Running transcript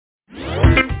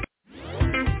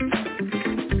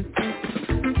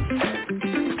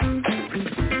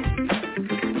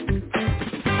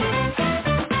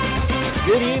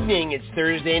It's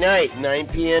Thursday night, 9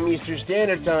 p.m. Eastern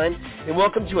Standard Time, and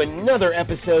welcome to another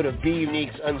episode of Be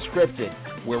Unique's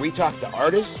Unscripted, where we talk to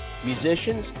artists,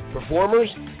 musicians, performers,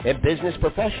 and business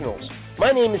professionals.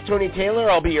 My name is Tony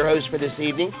Taylor. I'll be your host for this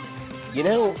evening. You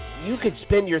know, you could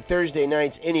spend your Thursday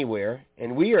nights anywhere,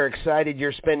 and we are excited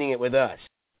you're spending it with us.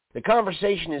 The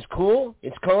conversation is cool,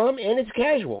 it's calm, and it's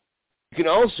casual. You can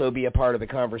also be a part of the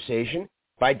conversation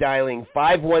by dialing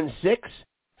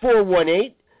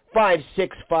 516-418-5651.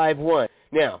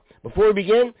 Now, before we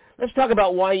begin, let's talk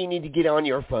about why you need to get on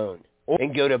your phone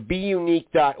and go to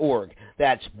beunique.org.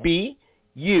 That's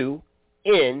BUNEKE.org.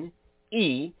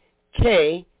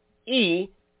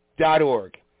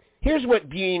 Here's what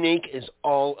Be Unique is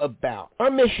all about. Our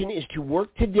mission is to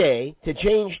work today to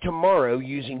change tomorrow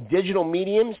using digital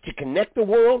mediums to connect the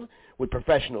world with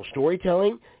professional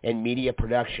storytelling and media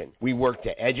production. We work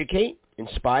to educate,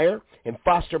 inspire, and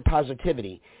foster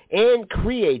positivity and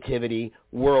creativity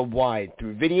worldwide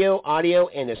through video, audio,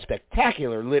 and a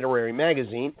spectacular literary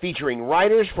magazine featuring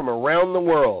writers from around the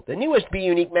world. The newest Be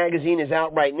Unique magazine is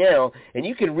out right now, and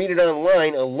you can read it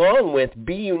online along with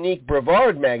Be Unique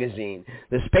Brevard magazine,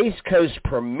 the Space Coast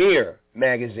premier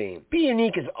magazine. Be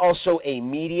Unique is also a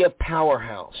media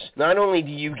powerhouse. Not only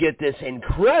do you get this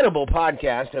incredible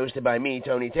podcast hosted by me,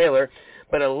 Tony Taylor,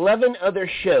 but 11 other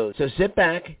shows. So sit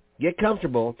back, get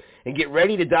comfortable, and get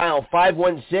ready to dial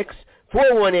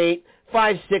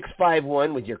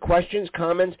 516-418-5651 with your questions,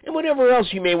 comments, and whatever else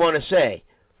you may want to say.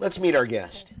 Let's meet our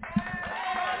guest.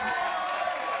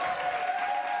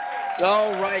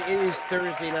 All right, it is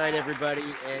Thursday night, everybody,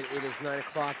 and it is 9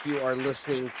 o'clock. You are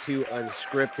listening to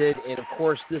Unscripted, and of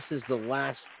course, this is the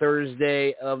last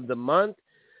Thursday of the month,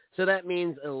 so that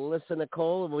means Elisa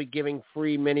Nicole will be giving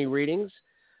free mini readings.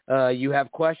 You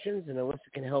have questions, and Elisa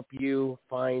can help you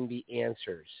find the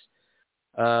answers.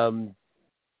 I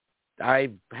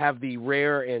have the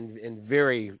rare and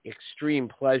very extreme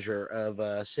pleasure of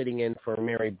sitting in for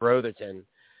Mary Brotherton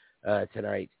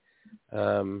tonight.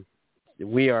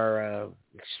 We are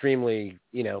extremely,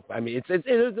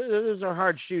 those are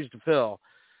hard shoes to fill.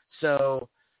 So,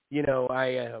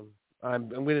 I'm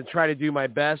going to try to do my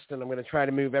best, and I'm going to try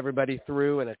to move everybody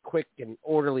through in a quick and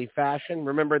orderly fashion.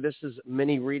 Remember, this is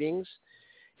mini readings,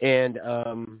 and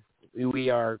we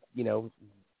are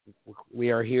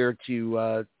here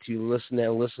to listen to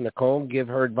Elisa Nicole, give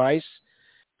her advice,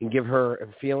 and give her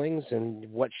feelings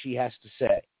and what she has to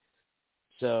say.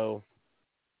 So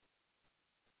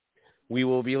we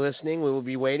will be listening. We will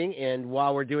be waiting. And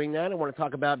while we're doing that, I want to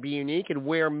talk about Be Unique and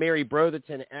where Mary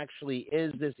Brotherton actually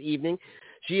is this evening.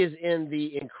 She is in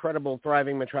the incredible,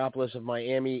 thriving metropolis of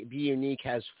Miami. Be Unique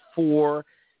has 4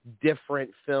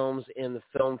 different films in the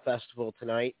film festival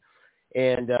tonight.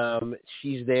 And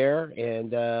she's there,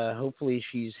 and hopefully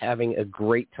she's having a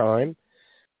great time.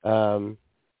 At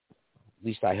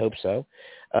least I hope so.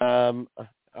 I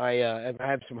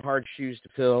have some hard shoes to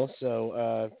fill,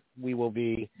 so we will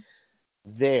be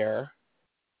there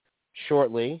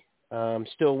shortly.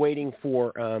 Still waiting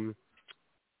for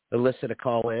Elisa to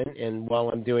call in, and while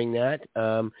I'm doing that,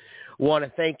 want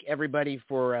to thank everybody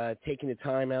for taking the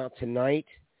time out tonight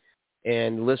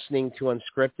and listening to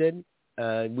Unscripted.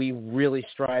 We really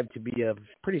strive to be a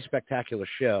pretty spectacular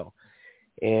show,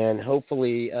 and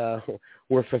hopefully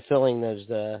we're fulfilling those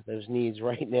needs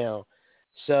right now.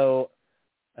 So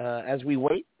as we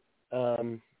wait,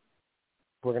 we're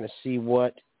going to see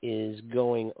what is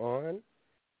going on.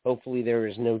 Hopefully there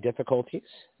is no difficulties.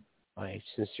 I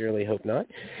sincerely hope not.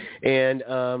 And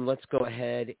let's go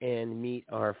ahead and meet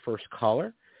our first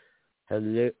caller.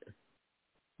 Hello.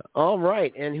 All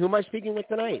right. And who am I speaking with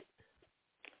tonight?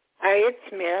 Hi,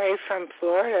 it's Mary from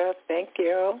Florida. Thank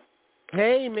you.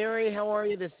 Hey, Mary. How are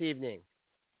you this evening?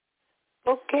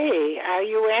 Okay. Are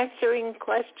you answering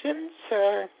questions,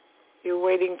 or you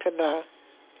waiting for the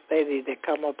lady to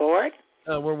come aboard?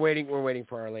 We're waiting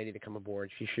for our lady to come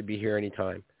aboard. She should be here any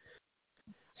time.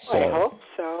 So, I hope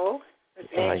so.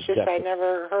 It's anxious. I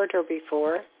never heard her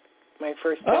before. My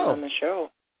first time on the show.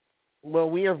 Well,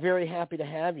 we are very happy to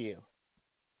have you.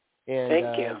 And,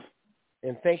 thank you.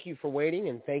 And thank you for waiting,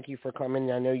 and thank you for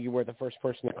coming. I know you were the first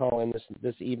person to call in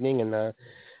this evening, and I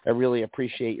really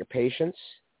appreciate your patience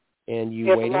and you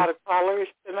waiting. You have a lot of callers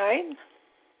tonight?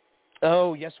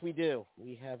 Oh, yes, we do.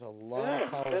 We have a lot of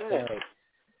callers tonight.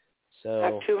 So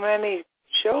not too many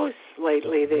shows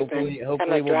lately. They've been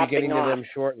hopefully we'll be getting to them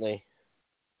shortly.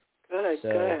 Good.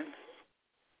 Yeah,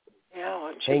 well,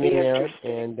 it should hang be in there,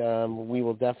 interesting. and we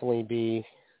will definitely be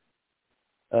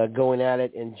going at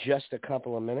it in just a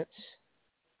couple of minutes.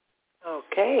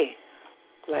 Okay.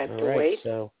 Glad to wait.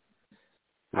 So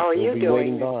how are you doing?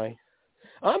 Waiting by.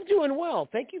 I'm doing well.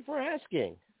 Thank you for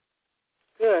asking.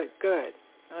 Good. Glad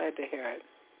to hear it.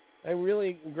 I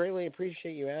really greatly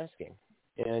appreciate you asking.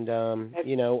 And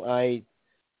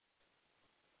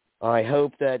I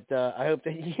hope that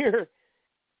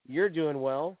you're doing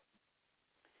well.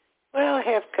 Well, I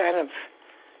have kind of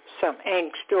some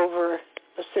angst over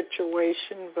a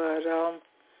situation, but I'm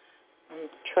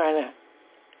trying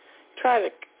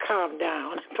to calm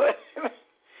down, but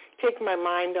take my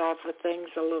mind off of things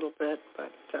a little bit.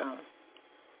 But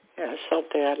it's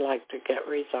something I'd like to get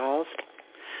resolved.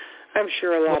 I'm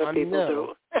sure a lot of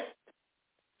people do.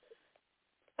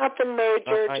 Nothing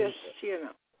major, just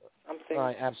something.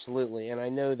 Absolutely, and I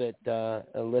know that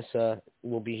Elisa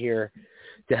will be here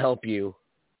to help you.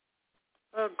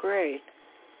 Oh, great.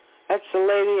 That's the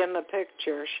lady in the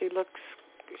picture.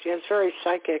 She has very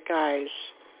psychic eyes.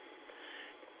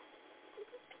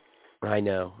 I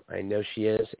know she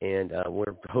is, and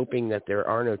we're hoping that there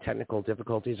are no technical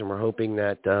difficulties, and we're hoping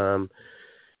that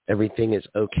everything is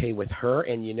okay with her.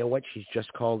 And you know what? She's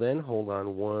just called in. Hold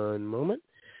on one moment.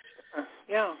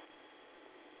 Yeah.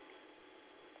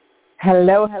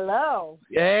 Hello.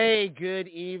 Hey, good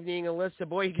evening, Elisa.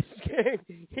 Boy,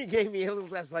 he gave me a little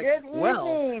less like, good well,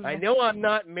 evening. I know I'm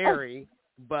not Mary,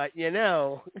 but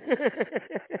It's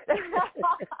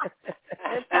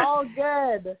all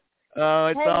good. Oh,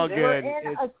 it's all good.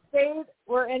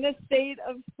 We're in a state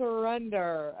of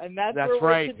surrender, and that's where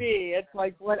right. we're to be. It's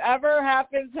like whatever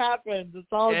happens. It's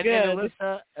all good. And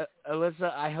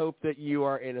Elisa, I hope that you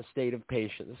are in a state of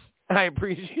patience. I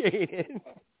appreciate it.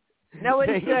 No,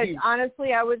 it's good.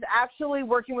 Honestly, I was actually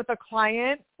working with a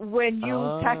client when you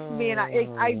texted me, and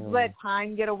I let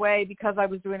time get away because I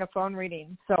was doing a phone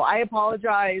reading. So I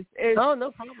apologize.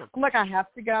 No problem. I'm like, I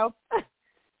have to go.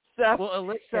 So, well,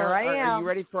 Elisa, there I am. Are you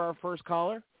ready for our first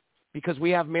caller? Because we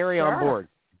have Mary on board.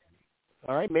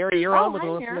 All right, Mary, you're on with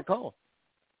Elisa Nicole.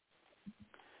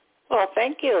 Well,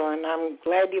 thank you, and I'm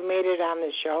glad you made it on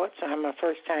the show. I'm a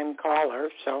first-time caller,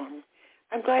 so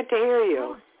I'm glad to hear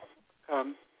you.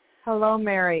 Hello,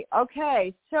 Mary.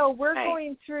 Okay, so we're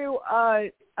going through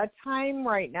a time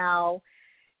right now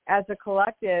as a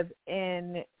collective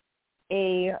in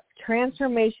a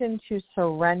transformation to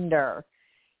surrender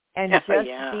and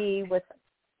be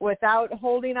without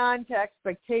holding on to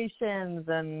expectations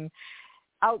and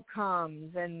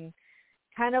outcomes, and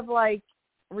kind of like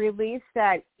release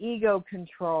that ego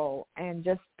control and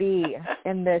just be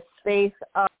in this space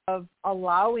of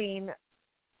allowing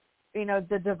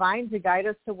the divine to guide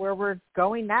us to where we're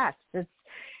going next.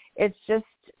 It's just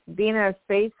being in a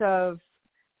space of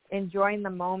enjoying the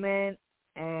moment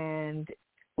and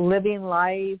living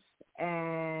life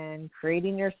and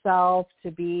creating yourself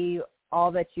to be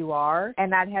all that you are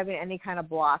and not having any kind of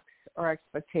blocks or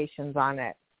expectations on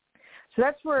it. So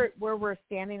that's where we're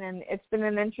standing, and it's been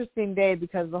an interesting day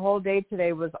because the whole day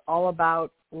today was all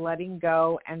about letting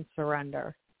go and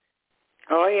surrender.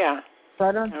 Oh, yeah. So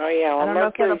I don't know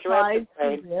if that applies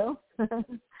to you.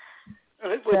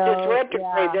 With this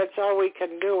retrograde, that's all we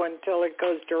can do until it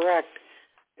goes direct.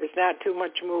 There's not too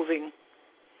much moving.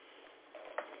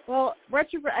 Well,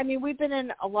 retrograde, I mean, we've been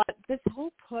in a lot. This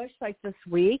whole push, like this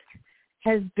week,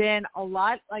 has been a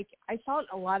lot. Like, I felt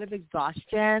a lot of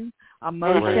exhaustion,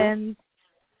 emotions,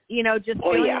 just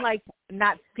feeling like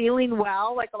not feeling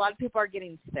well. Like, a lot of people are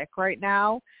getting sick right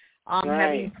now,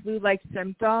 having flu-like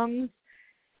symptoms.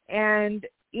 And,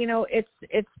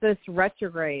 it's this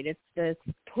retrograde. It's this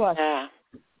push. Yeah.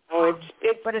 Oh,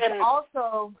 but it's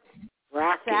also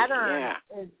rocky. Saturn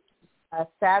is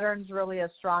Saturn's really a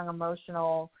strong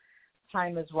emotional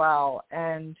time as well.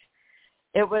 And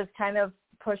it was kind of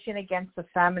pushing against the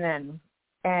feminine,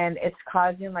 and it's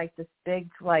causing like this big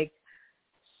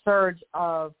surge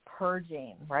of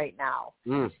purging right now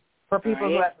for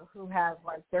people who have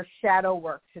like their shadow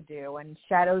work to do, and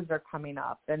shadows are coming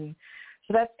up. And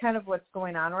so that's kind of what's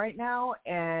going on right now,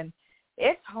 and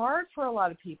it's hard for a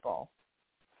lot of people.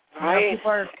 People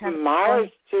are kind of Mars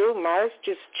too. Mars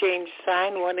just changed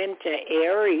sign, went into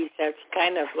Aries. That's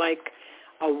kind of like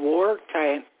a war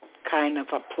kind of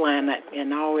a planet.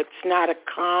 It's not a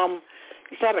calm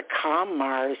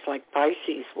Mars like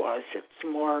Pisces was. It's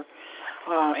more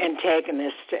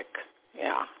antagonistic.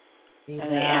 Yeah. And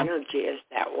the energy is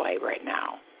that way right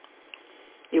now.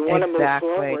 You want to move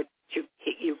forward.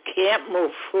 You can't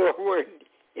move forward.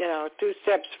 2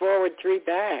 steps forward, 3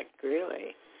 back.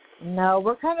 Really. No,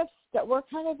 we're kind of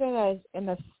in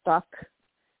a stuck.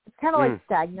 It's kind of like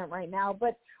stagnant right now,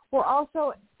 but we're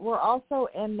also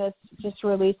in this just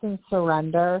release and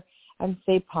surrender and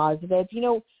stay positive.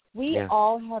 We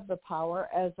all have the power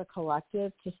as a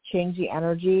collective to change the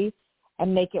energy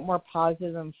and make it more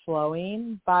positive and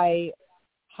flowing by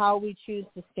how we choose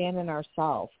to stand in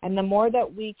ourselves. And the more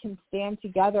that we can stand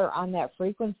together on that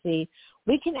frequency,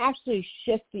 we can actually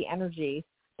shift the energy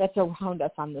that's around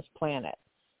us on this planet.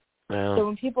 Wow. So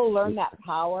when people learn that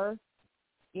power,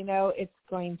 you know, it's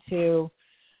going to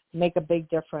make a big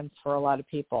difference for a lot of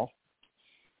people.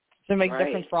 It's going to make a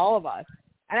difference for all of us.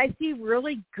 And I see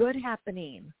really good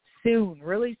happening soon,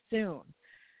 really soon.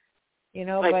 You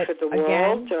know, like but for the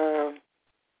again, world, or?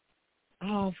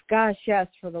 Oh, gosh, yes,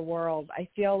 for the world. I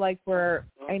feel like what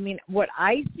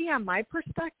I see on my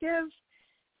perspective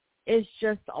is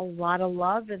just a lot of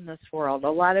love in this world, a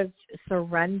lot of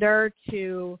surrender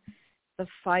to the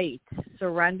fight,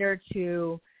 surrender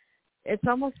to, it's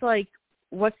almost like,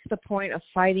 what's the point of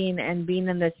fighting and being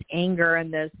in this anger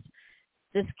and this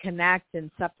disconnect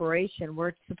and separation?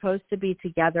 We're supposed to be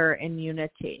together in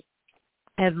unity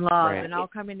and love and all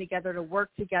coming together to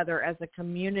work together as a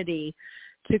community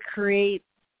to create,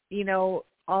 you know,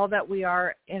 all that we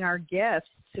are in our gifts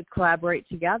to collaborate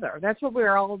together. That's what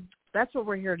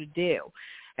we're here to do.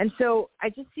 And so I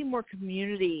just see more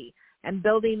community and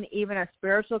building even a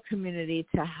spiritual community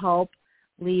to help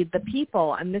lead the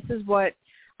people. And this is what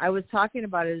I was talking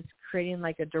about, is creating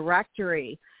like a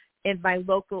directory in my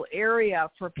local area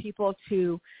for people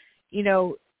to, you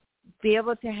know, be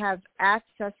able to have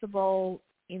accessible,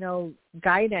 you know,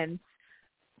 guidance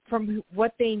from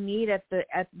what they need at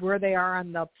where they are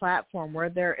on the platform,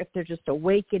 if they're just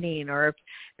awakening, or if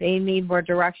they need more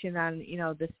direction on, you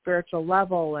know, the spiritual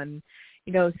level, and,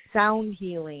 you know, sound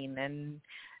healing and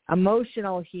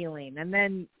emotional healing. And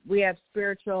then we have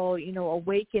spiritual, you know,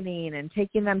 awakening and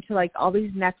taking them to like all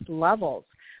these next levels.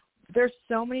 There's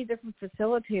so many different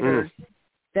facilitators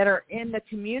that are in the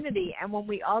community. And when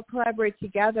we all collaborate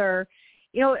together,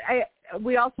 you know,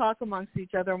 we all talk amongst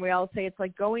each other, and we all say it's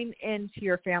like going into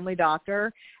your family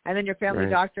doctor, and then your family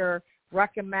doctor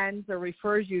recommends or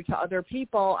refers you to other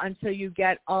people until you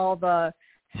get all the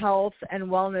health and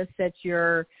wellness that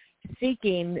you're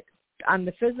seeking on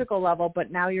the physical level,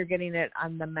 but now you're getting it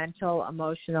on the mental,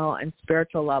 emotional, and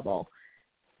spiritual level.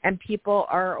 And people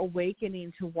are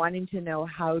awakening to wanting to know,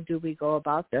 how do we go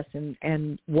about this,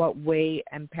 and what way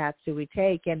and path do we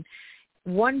take? And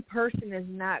one person is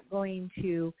not going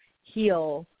to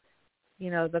heal, you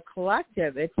know, the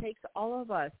collective. It takes all of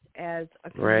us as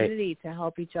a community to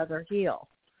help each other heal.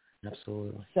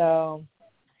 Absolutely. So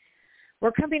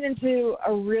we're coming into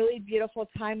a really beautiful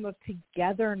time of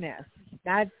togetherness,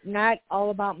 not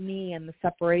all about me and the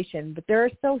separation, but there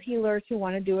are still healers who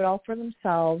want to do it all for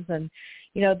themselves, and,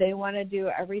 you know, they want to do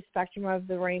every spectrum of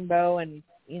the rainbow and,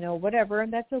 you know, whatever,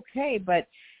 and that's okay, but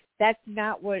that's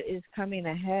not what is coming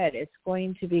ahead. It's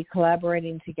going to be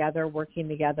collaborating together, working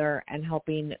together, and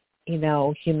helping, you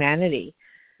know, humanity.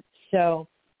 So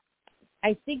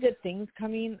I see good things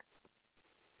coming.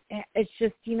 It's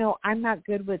just, you know, I'm not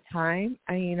good with time.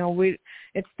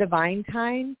 It's divine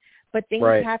time, but things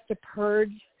have to purge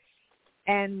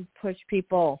and push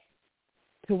people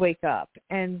to wake up.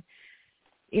 And,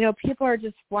 you know, people are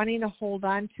just wanting to hold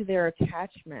on to their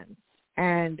attachments,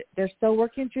 and they're still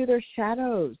working through their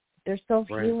shadows. They're still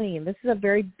healing. This is a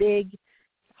very big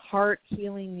heart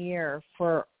healing year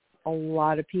for a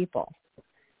lot of people.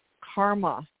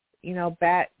 Karma, you know,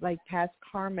 past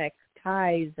karmic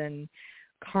ties and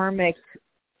karmic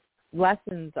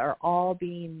lessons are all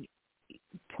being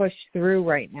pushed through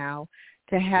right now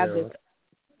to have this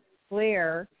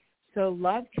flare so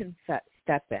love can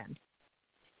step in.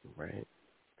 Right.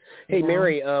 Hey,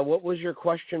 Mary, what was your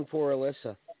question for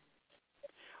Elisa?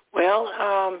 Well,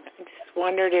 I just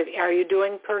wondered, are you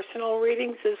doing personal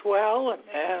readings as well,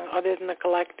 other than the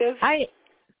collective?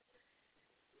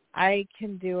 I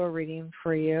can do a reading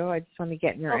for you. I just want to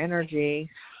get in your energy.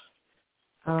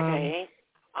 Okay.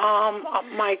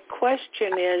 My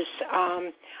question is,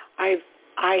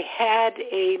 I had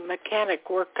a mechanic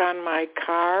work on my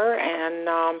car,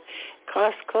 and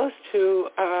cost close to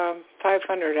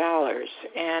 $500,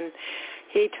 and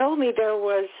he told me there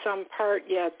was some part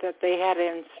yet that they had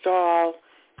to install.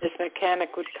 This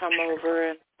mechanic would come over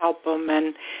and help them.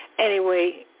 And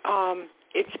anyway,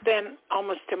 it's been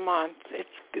almost a month.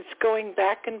 It's going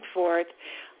back and forth.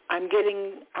 I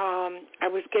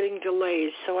was getting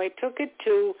delays, so I took it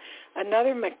to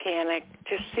another mechanic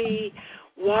to see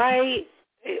why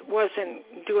it wasn't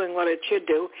doing what it should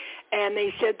do. And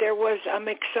they said there was a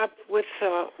mix-up with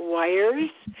wires,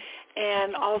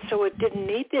 and also it didn't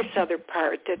need this other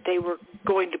part that they were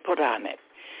going to put on it.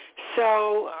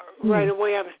 So right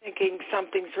away I was thinking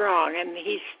something's wrong, and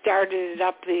he started it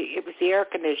up. It was the air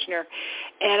conditioner,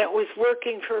 and it was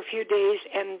working for a few days,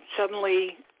 and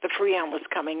suddenly the Freon was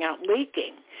coming out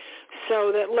leaking.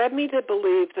 So that led me to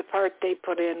believe the part they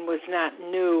put in was not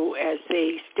new, as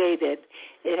they stated.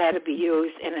 It had to be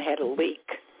used, and it had a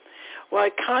leak. Well, I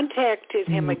contacted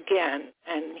him again,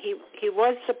 and he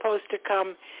was supposed to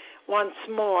come once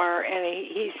more, and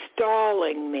he's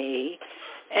stalling me.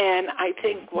 And I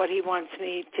think what he wants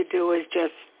me to do is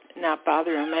just not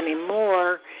bother him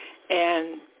anymore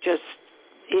and just,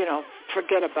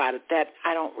 forget about it. That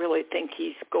I don't really think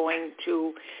he's going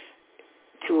to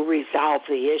resolve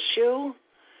the issue.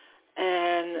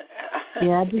 And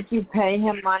yeah, did you pay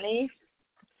him money?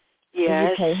 Yes.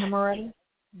 Did you pay him already?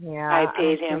 Yeah, I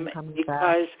paid him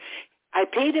because I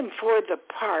paid him for the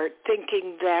part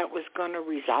thinking that was going to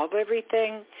resolve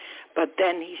everything. But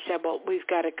then he said, well, we've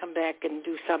got to come back and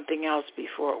do something else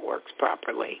before it works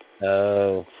properly.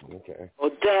 Oh, okay.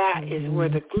 Well, that is where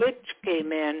the glitch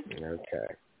came in.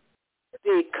 Okay.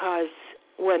 Because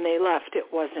when they left, it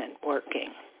wasn't working.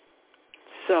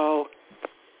 So,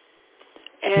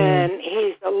 and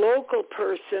he's a local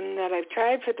person that I've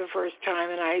tried for the first time,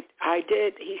 and I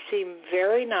did. He seemed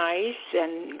very nice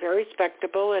and very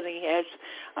respectable, and he has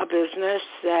a business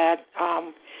that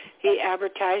he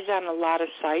advertised on a lot of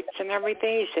sites and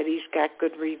everything. He said he's got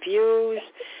good reviews,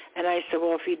 and I said,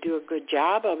 well, if you do a good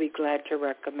job, I'll be glad to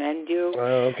recommend you.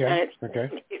 Oh, okay.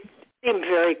 And it seemed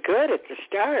very good at the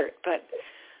start, but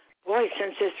boy,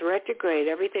 since this retrograde,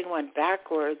 everything went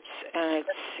backwards, and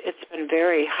it's been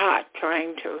very hot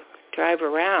trying to drive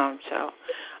around. So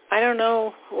I don't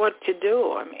know what to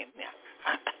do. I mean,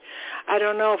 I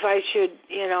don't know if I should,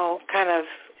 kind of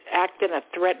act in a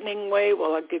threatening way.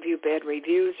 Well, I'll give you bad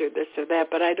reviews or this or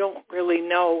that, but I don't really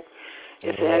know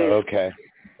if that is okay.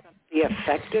 be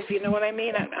effective. You know what I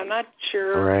mean? I'm not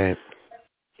sure. Right.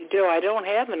 What to do. I don't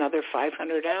have another $500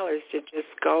 to just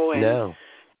go and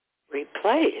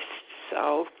replaced,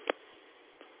 so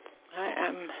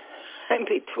I'm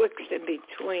betwixt and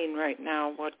between right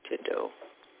now what to do.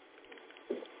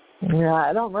 Yeah,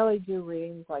 I don't really do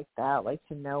readings like that, like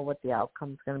to know what the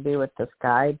outcome's going to be with this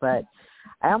guy, but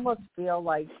I almost feel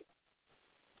like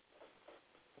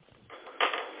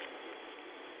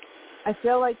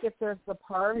if there's the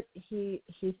part, he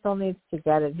still needs to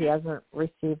get it. He hasn't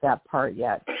received that part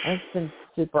yet. And it's been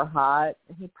super hot.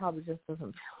 He probably just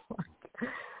doesn't feel like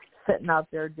sitting out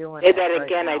there doing it. That right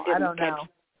again, now. I don't know.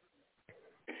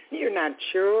 You're not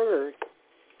sure? Or?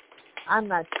 I'm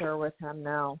not sure with him,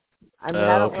 no. I mean,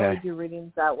 I don't really do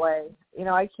readings that way.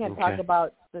 I can't talk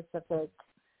about specific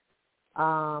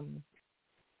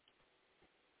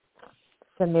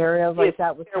scenarios like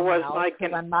that with someone else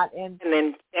because I'm not in. An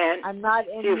intent. I'm not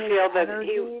in. Do you feel that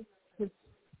energy.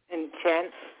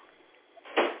 Intent?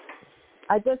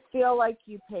 I just feel like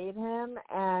you paid him,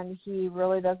 and he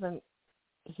really doesn't.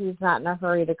 He's not in a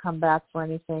hurry to come back for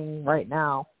anything right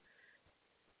now.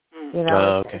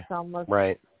 It's almost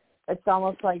right. It's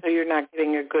almost like. So you're not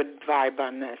getting a good vibe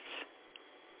on this.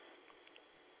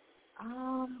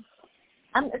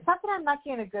 It's not that I'm not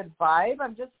getting a good vibe.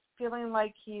 I'm just feeling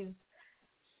like he's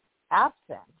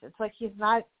absent. It's like he's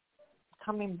not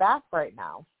coming back right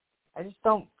now. I just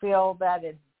don't feel that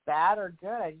it's bad or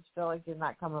good. I just feel like he's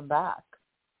not coming back.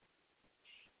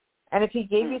 And if he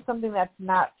gave you something that's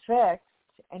not fixed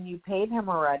and you paid him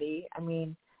already, I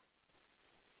mean,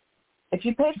 if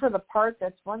you paid for the part,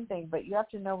 that's one thing, but you have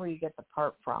to know where you get the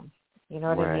part from. You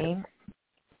know what I mean?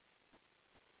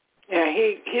 Yeah,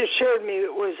 he assured me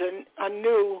it was a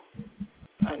new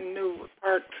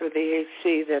part for the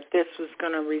AC, that this was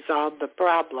going to resolve the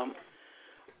problem.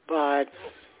 But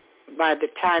by the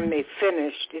time they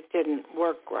finished, it didn't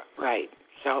work right.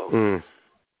 So you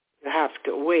have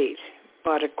to wait.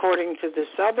 But according to this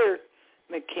other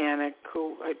mechanic,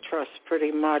 who I trust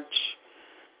pretty much,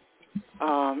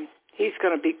 he's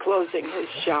going to be closing his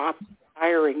shop,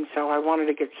 hiring. So I wanted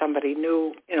to get somebody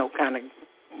new, kind of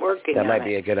working on it. That might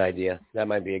be a good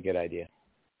idea.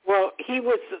 Well,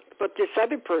 but this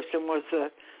other person was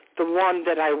the one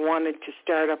that I wanted to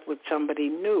start up with somebody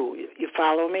new. You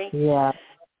follow me? Yeah.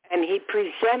 And he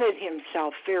presented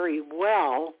himself very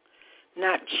well,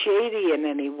 not shady in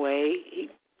any way.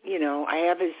 I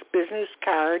have his business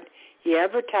card. He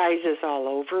advertises all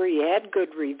over. He had good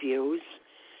reviews.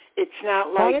 It's not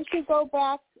like. Why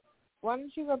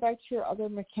don't you go back to your other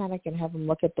mechanic and have him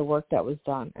look at the work that was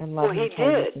done and let him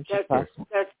tell you since you trust him?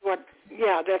 That's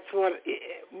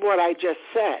what I just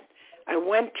said. I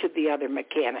went to the other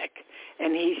mechanic,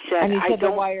 and he said, and he said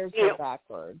the wires are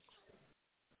backwards.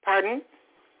 Pardon?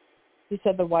 He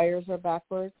said the wires are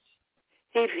backwards?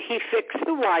 He fixed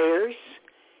the wires.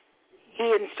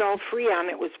 He installed Freon.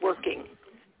 It was working.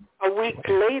 A week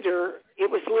later, it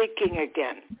was leaking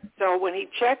again. So when he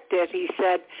checked it, he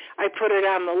said, I put it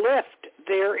on the lift.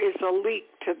 There is a leak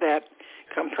to that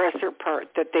compressor part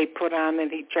that they put on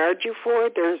and he charged you for.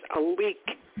 There's a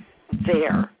leak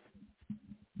there.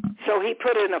 So he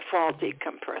put in a faulty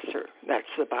compressor. That's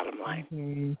the bottom line.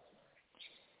 Mm-hmm.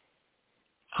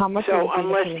 How much? So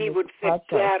unless he would fix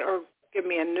that or give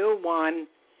me a new one,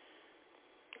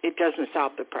 it doesn't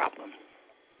solve the problem.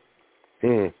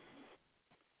 And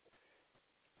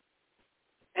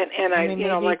I, you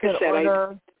know, like I said, I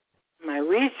did my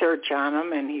research on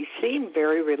him, and he seemed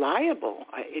very reliable.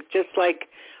 It just like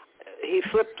he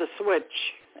flipped the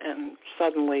switch, and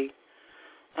suddenly,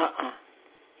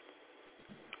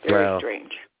 very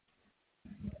strange.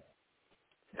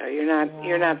 So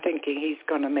you're not thinking he's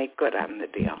going to make good on the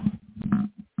deal.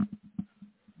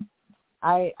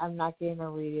 I'm not getting a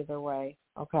read either way.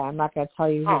 Okay, I'm not going to tell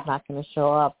you he's not going to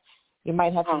show up. You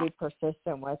might have to be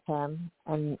persistent with him.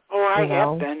 And I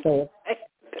have been. I've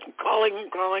been calling.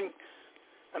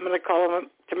 I'm going to call him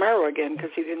tomorrow again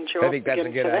because he didn't show up again today. I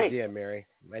think that's a good idea, Mary.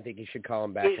 I think you should call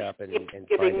him back up and find out. He's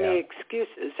giving me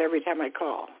excuses every time I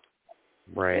call.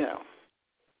 Right. You know.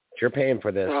 You're paying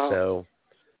for this, so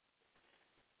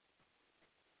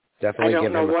definitely give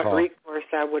him a call. I don't know what recourse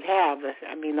I would have,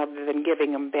 I mean, other than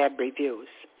giving him bad reviews.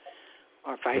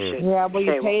 Or if I should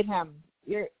you paid him.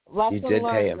 You're lesson learned,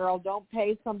 pay him. Girl. Don't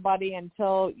pay somebody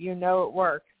until you know it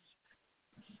works.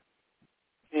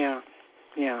 Yeah.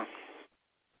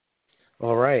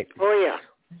 All right. Oh, yeah.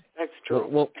 That's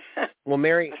true. Well,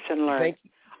 Mary, lesson learned.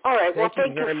 All right. Well,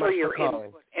 thank you for your calling.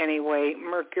 input. Anyway,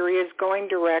 Mercury is going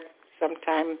direct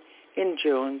sometime in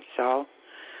June, so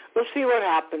we'll see what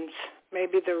happens.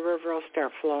 Maybe the river will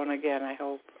start flowing again, I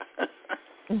hope.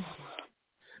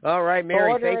 All right,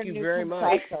 Mary, thank you very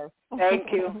much.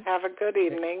 Thank you. Have a good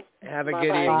evening. Have a good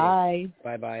evening. Bye.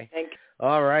 Bye-bye. Thank you.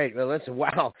 All right. Well, listen,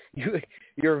 wow.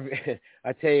 You're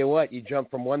I tell you what, you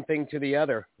jump from one thing to the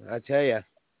other. I tell you.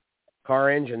 Car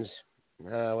engines.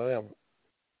 Well,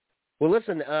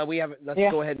 listen, let's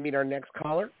go ahead and meet our next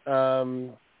caller.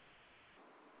 All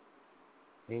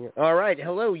right.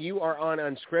 Hello, you are on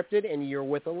Unscripted, and you're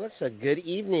with Elisa. Good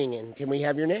evening, and can we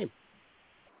have your name?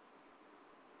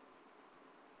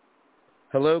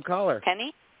 Hello, caller.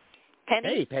 Penny?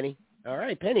 Hey, Penny. All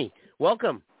right, Penny.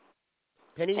 Welcome.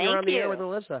 Penny, you're on the air with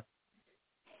Elisa.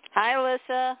 Hi,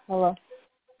 Elisa. Hello.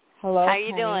 How are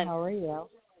you doing? How are you?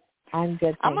 I'm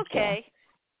good. I'm okay.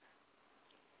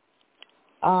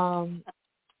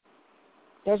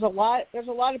 There's a lot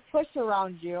of push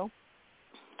around you.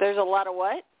 There's a lot of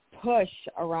what? Push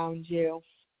around you.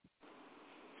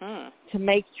 To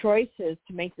make choices,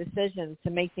 to make decisions,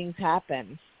 to make things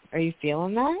happen. Are you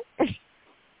feeling that?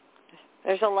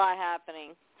 There's a lot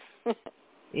happening.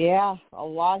 Yeah, a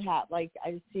lot like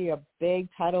I see a big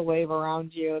tidal wave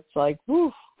around you. It's like,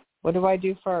 whew, what do I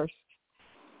do first?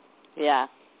 Yeah.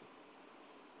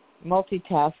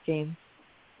 Multitasking.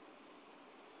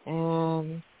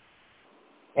 And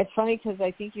it's funny because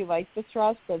I think you like the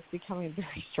stress, but it's becoming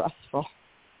very stressful.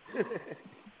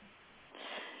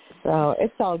 So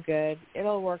it's all good.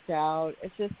 It'll work out.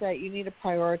 It's just that you need to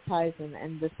prioritize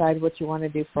and decide what you want to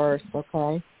do first,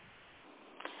 okay?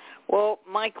 Well,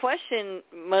 my question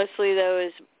mostly, though,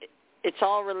 is it's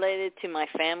all related to my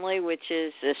family, which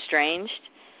is estranged.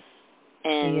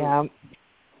 And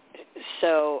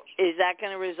so is that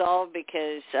going to resolve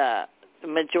because the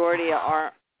majority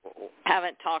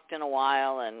haven't talked in a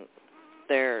while and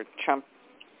they're Trump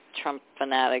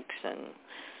fanatics and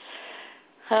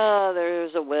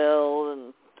there's a will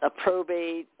and a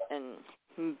probate and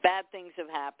bad things have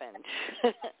happened.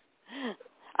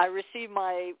 I received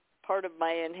part of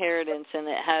my inheritance and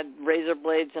it had razor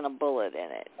blades and a bullet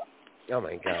in it. Oh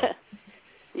my God.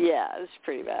 Yeah, it was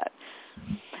pretty bad.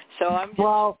 So I'm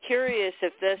just curious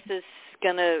if this is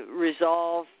going to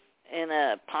resolve in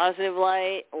a positive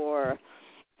light or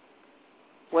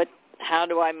how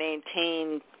do I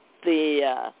maintain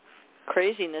the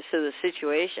craziness of the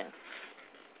situation?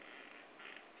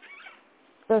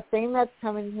 The thing that's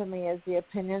coming to me is the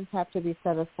opinions have to be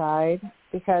set aside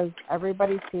because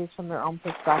everybody sees from their own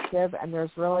perspective and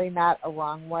there's really not a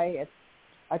wrong way. It's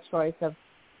a choice of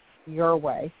your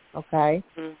way, okay?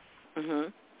 Mm-hmm.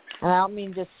 And I don't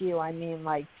mean just you. I mean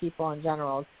like people in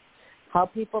general. How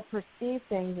people perceive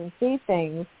things and see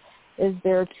things is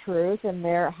their truth and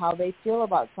how they feel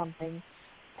about something.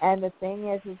 And the thing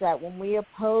is that when we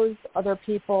oppose other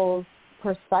people's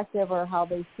perspective or how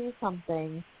they see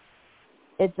something,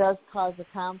 it does cause a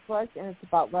conflict, and it's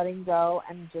about letting go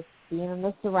and just being in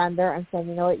the surrender and saying,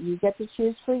 you know what, you get to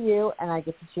choose for you, and I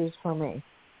get to choose for me.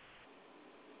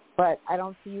 But I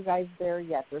don't see you guys there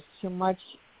yet. There's too much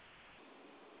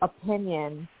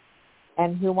opinion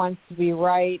and who wants to be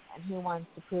right and who wants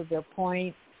to prove their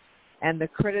point and the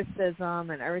criticism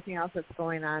and everything else that's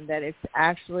going on, that it's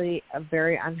actually a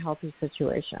very unhealthy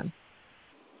situation.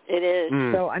 It is.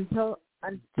 So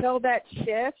until that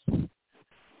shifts,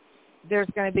 there's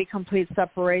going to be complete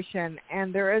separation.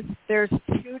 And there's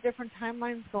two different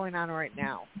timelines going on right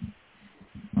now.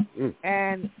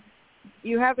 And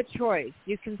you have a choice.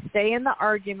 You can stay in the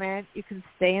argument. You can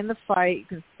stay in the fight. You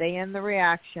can stay in the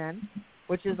reaction,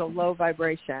 which is a low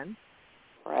vibration.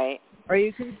 Right. Or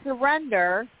you can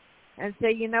surrender and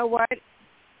say, you know what,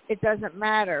 it doesn't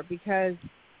matter because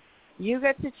you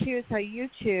get to choose how you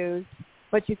choose,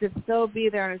 but you could still be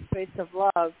there in a space of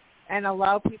love and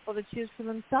allow people to choose for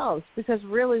themselves, because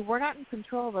really we're not in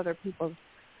control of other people's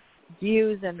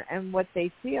views and what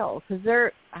they feel,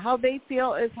 because how they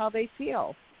feel is how they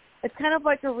feel. It's kind of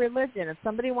like a religion. If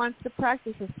somebody wants to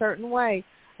practice a certain way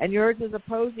and yours is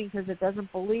opposing because it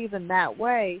doesn't believe in that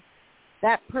way,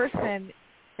 that person,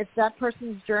 it's that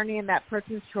person's journey and that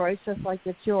person's choice, just like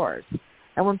it's yours.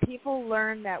 And when people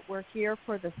learn that we're here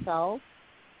for the self,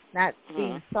 not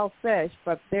being selfish,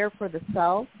 but there for the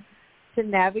self, to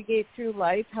navigate through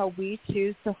life how we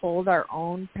choose to hold our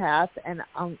own path and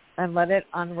let it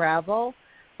unravel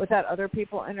without other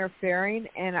people interfering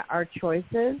in our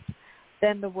choices,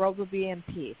 then the world will be in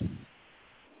peace.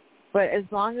 But as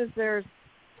long as there's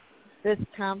this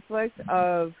conflict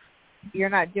of you're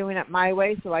not doing it my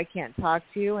way, so I can't talk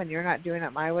to you, and you're not doing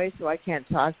it my way, so I can't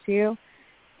talk to you,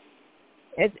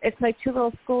 it's like two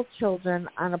little school children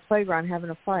on a playground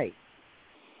having a fight.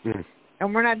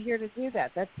 And we're not here to do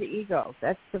that. That's the ego.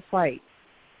 That's the fight.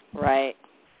 Right.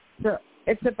 So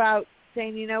it's about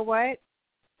saying, you know what?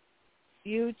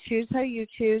 You choose how you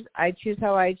choose. I choose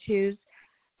how I choose.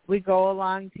 We go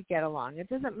along to get along. It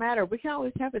doesn't matter. We can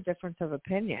always have a difference of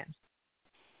opinion.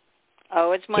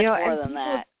 Oh, it's much more than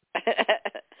that.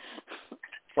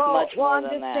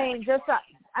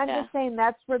 I'm just saying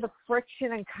that's where the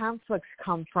friction and conflicts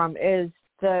come from, is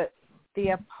the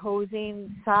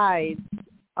opposing sides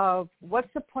of what's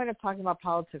the point of talking about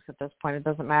politics at this point? It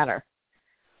doesn't matter.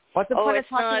 What's the point of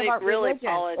talking about religion?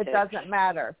 Politics. It doesn't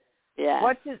matter. Yeah.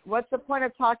 What's the point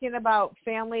of talking about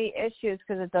family issues?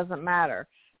 Because it doesn't matter.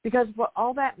 Because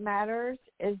all that matters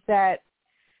is that,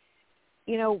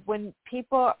 you know, when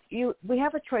people, we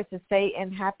have a choice to stay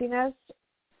in happiness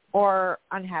or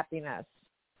unhappiness.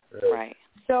 Right.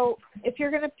 So if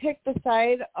you're going to pick the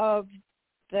side of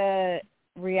the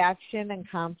reaction and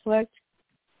conflict,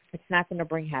 it's not going to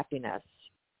bring happiness.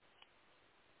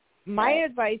 My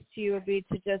advice to you would be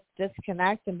to just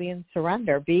disconnect and be in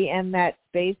surrender. Be in that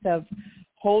space of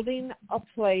holding a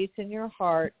place in your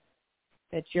heart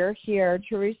that you're here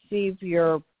to receive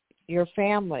your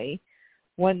family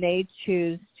when they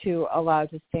choose to allow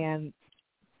to stand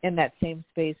in that same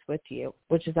space with you,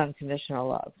 which is unconditional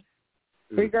love,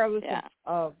 regardless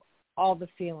of all the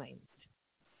feelings.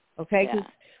 Okay? Because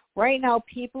right now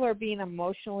people are being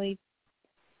emotionally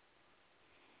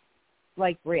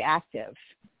reactive.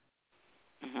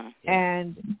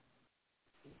 And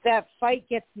that fight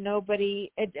gets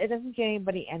nobody, it doesn't get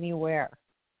anybody anywhere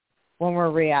when we're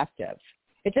reactive.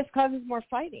 It just causes more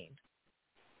fighting.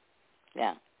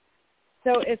 Yeah.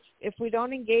 So if we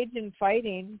don't engage in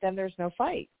fighting, then there's no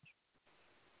fight.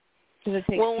 It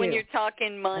takes when you're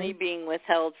talking money being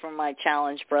withheld from my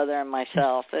challenged brother and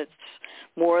myself, it's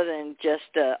more than just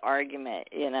an argument,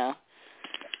 you know.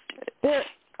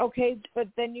 Okay, but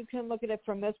then you can look at it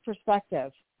from this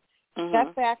perspective.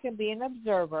 Step back and be an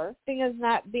observer. Thing is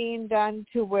not being done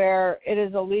to where it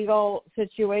is a legal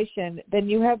situation. Then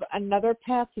you have another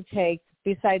path to take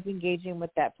besides engaging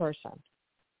with that person.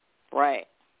 Right.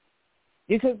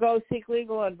 You could go seek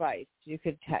legal advice. You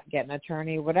could get an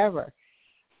attorney, whatever.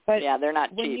 But they're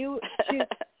not when cheap.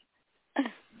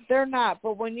 They're not.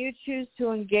 But when you choose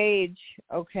to engage,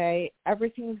 okay,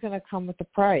 everything's going to come with a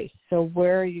price. So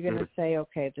where are you going to say,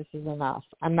 okay, this is enough.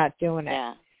 I'm not doing it.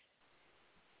 Yeah.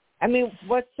 I mean,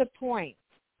 what's the point?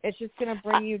 It's just going to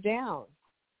bring you down.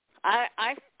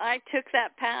 I took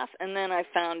that path, and then I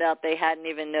found out they hadn't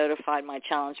even notified my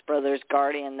challenged brother's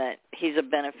guardian that he's a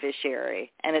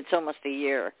beneficiary, and it's almost a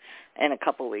year. In a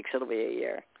couple of weeks, it'll be a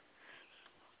year.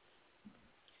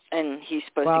 And he's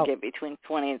supposed to get between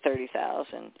 $20,000 and $30,000,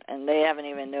 and they haven't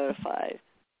even notified.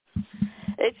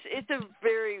 It's a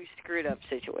very screwed up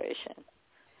situation.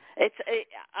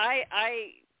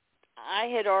 I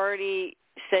had already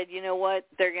said, you know what,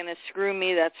 they're going to screw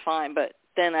me, that's fine. But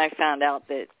then I found out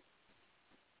that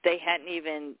they hadn't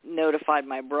even notified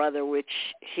my brother, which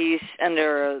he's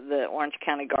under the Orange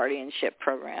County Guardianship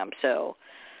Program. So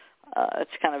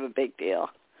it's kind of a big deal.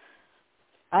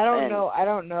 I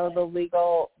don't know the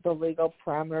legal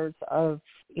parameters of,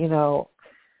 you know,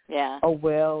 a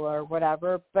will or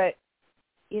whatever, but,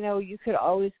 you know, you could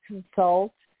always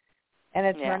consult an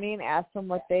attorney and ask them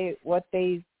what they,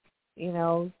 you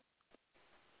know,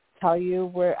 tell you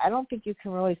where. I don't think you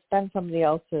can really spend somebody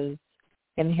else's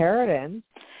inheritance,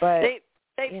 but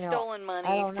they've stolen money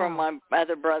from my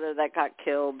other brother that got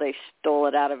killed. They stole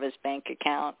it out of his bank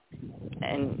account,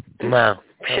 and wow,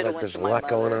 should have like went there's to a my lot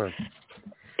mother. going on.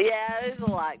 Yeah, there's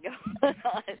a lot going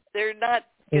on. They're not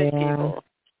good people.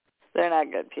 They're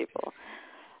not good people.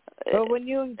 But when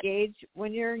you're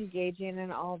engaging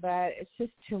in all that, it's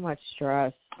just too much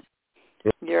stress.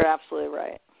 You're absolutely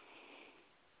right.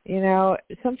 You know,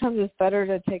 sometimes it's better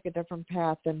to take a different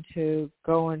path than to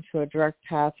go into a direct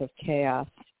path of chaos.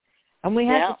 And we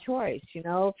have the choice, you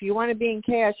know. If you want to be in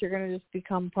chaos, you're going to just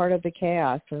become part of the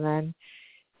chaos. And then,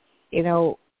 you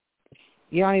know,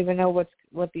 you don't even know what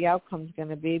the outcome's going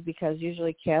to be, because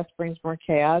usually chaos brings more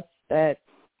chaos that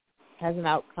has an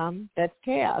outcome that's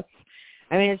chaos.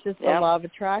 I mean, it's just the law of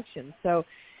attraction. So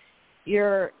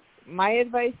my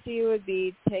advice to you would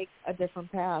be take a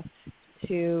different path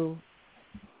to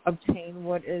obtain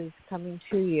what is coming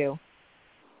to you.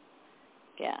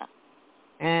 Yeah.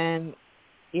 And,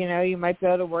 you know, you might be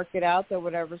able to work it out that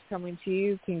whatever's coming to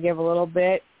you can give a little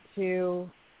bit for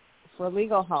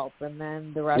legal help, and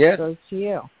then the rest goes to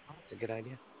you. That's a good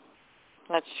idea.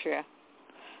 That's true.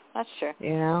 That's true.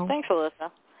 You know? Thanks,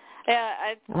 Alyssa.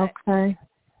 Yeah, okay.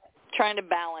 Trying to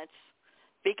balance,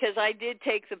 because I did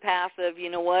take the path of, you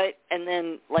know what, and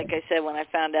then, like I said, when I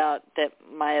found out that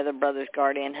my other brother's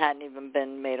guardian hadn't even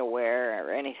been made aware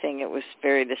or anything, it was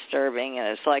very disturbing, and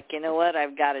it's like, you know what,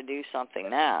 I've got to do something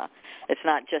now. It's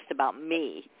not just about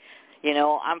me. You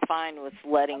know, I'm fine with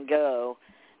letting go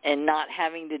and not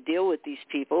having to deal with these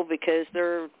people, because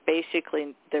they're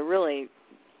really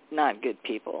not good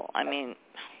people. I mean,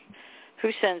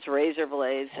 who sends razor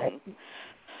blades and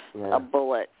a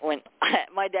bullet? When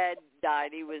my dad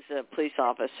died, he was a police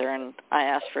officer, and I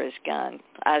asked for his gun.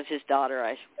 As his daughter,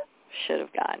 I should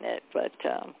have gotten it. But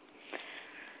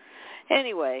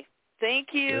anyway, thank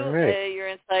you. Right. Your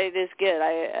insight is good.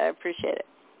 I appreciate it.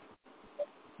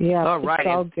 Yeah, all right. It's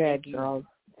all good, girls.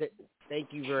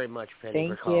 Thank you very much, Penny,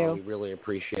 Thank for calling. you. We really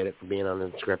appreciate it, for being on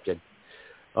Unscripted.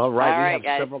 All right. All we right, have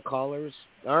guys. several callers.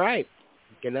 All right.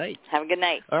 Good night. Have a good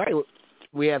night. All right.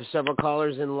 We have several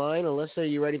callers in line. Alyssa, are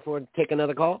you ready to take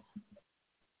another call?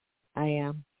 I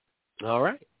am. All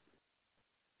right.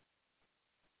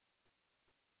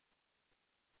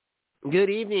 Good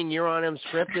evening. You're on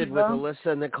Unscripted with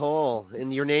Elisa Nicole.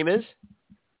 And your name is?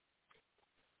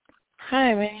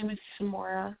 Hi, my name is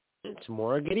Samora.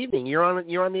 Samora. Good evening. You're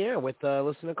on the air with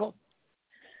Elisa Nicole.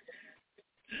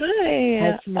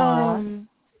 Hi. Samora.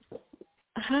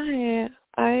 Hi.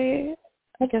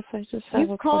 I guess I just have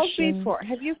a question. Before.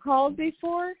 Have you called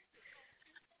before?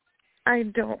 I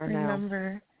don't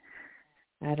remember.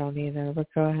 I don't either, but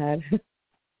go ahead.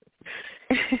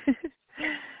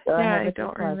 I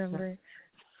don't remember.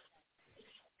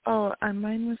 Oh,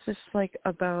 mine was just like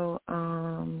about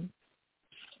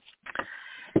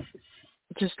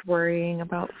just worrying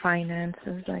about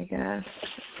finances, I guess,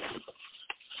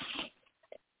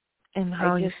 and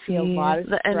how you see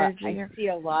the energy. I see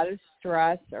a lot of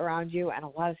stress around you and a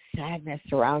lot of sadness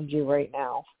around you right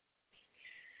now.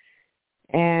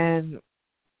 And,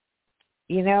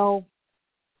 you know,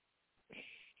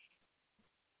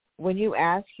 when you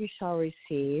ask, you shall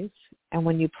receive. And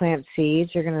when you plant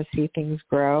seeds, you're going to see things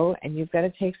grow. And you've got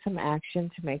to take some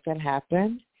action to make that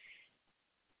happen.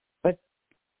 But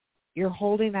you're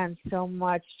holding on so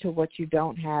much to what you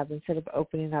don't have instead of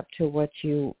opening up to what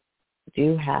you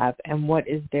do have and what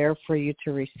is there for you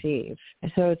to receive.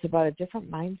 And so it's about a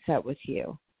different mindset with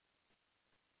you.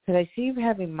 Because I see you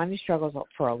having money struggles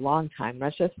for a long time,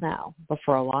 not just now, but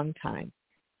for a long time.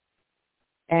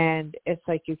 And it's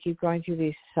like you keep going through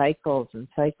these cycles and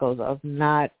cycles of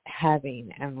not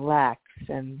having and lacks.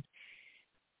 And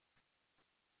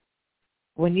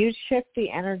when you shift the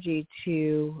energy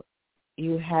to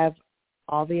you have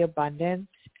all the abundance,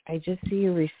 I just see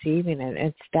you receiving it.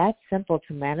 It's that simple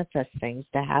to manifest things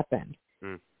to happen.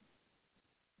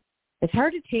 It's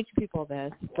hard to teach people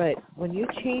this, but when you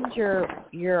change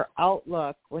your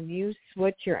outlook, when you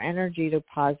switch your energy to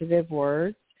positive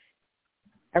words,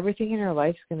 everything in your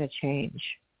life is going to change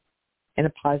in a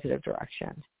positive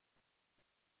direction.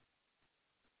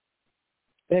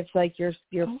 But it's like you're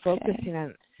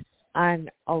focusing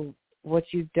on what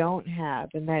you don't have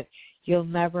and that you'll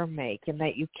never make and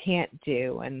that you can't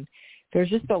do. And there's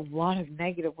just a lot of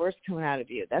negative words coming out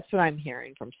of you. That's what I'm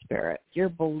hearing from Spirit. Your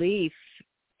belief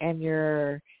and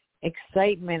your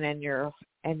excitement and your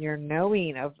and your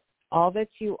knowing of all that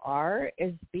you are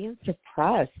is being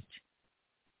suppressed.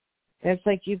 And it's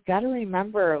like you've got to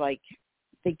remember, like,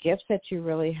 the gifts that you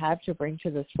really have to bring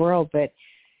to this world, but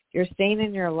you're staying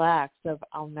in your lacks of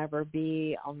I'll never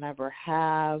be, I'll never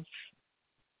have.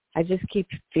 I just keep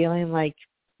feeling like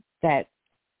that,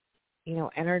 you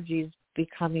know, energy is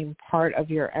becoming part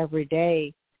of your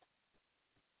everyday,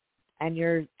 and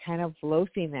you're kind of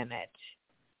loafing in it.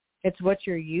 It's what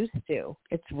you're used to.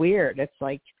 It's weird. It's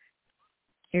like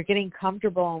you're getting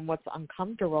comfortable in what's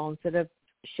uncomfortable instead of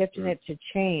shifting it to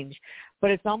change.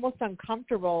 But it's almost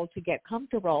uncomfortable to get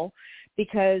comfortable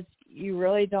because you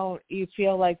really don't, you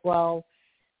feel like, well,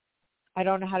 I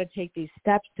don't know how to take these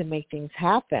steps to make things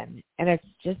happen. And it's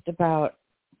just about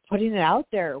putting it out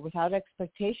there without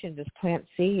expectation, just plant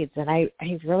seeds. And I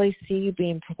really see you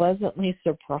being pleasantly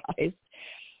surprised.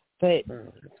 But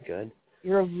that's good.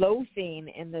 You're loathing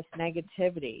in this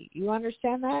negativity. You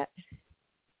understand that?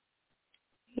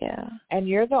 Yeah. And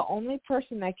you're the only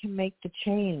person that can make the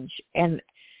change. And,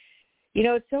 you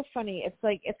know, it's so funny. It's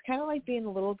like, it's kind of like being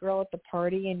a little girl at the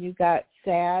party and you got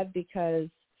sad because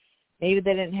maybe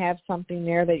they didn't have something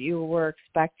there that you were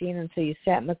expecting. And so you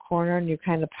sat in the corner and you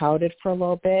kind of pouted for a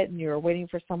little bit and you were waiting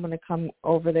for someone to come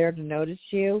over there to notice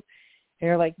you. And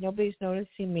you're like, nobody's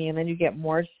noticing me. And then you get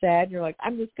more sad. You're like,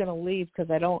 I'm just going to leave because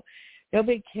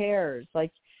nobody cares.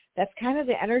 Like, that's kind of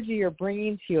the energy you're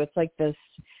bringing to you. It's like this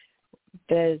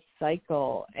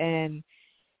cycle. And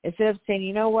instead of saying,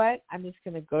 you know what, I'm just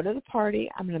going to go to the party,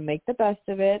 I'm going to make the best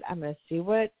of it, I'm going to see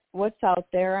what's out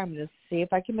there, I'm going to see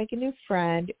if I can make a new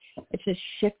friend. It's just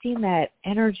shifting that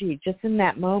energy just in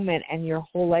that moment, and your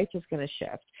whole life is going to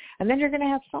shift. And then you're going to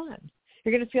have fun.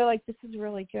 You're going to feel like this is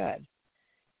really good.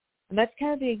 And that's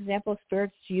kind of the example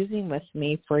Spirit's using with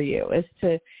me for you, is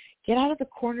to get out of the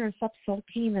corner and stop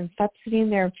sulking and stop sitting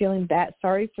there and feeling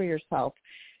sorry for yourself.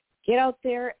 Get out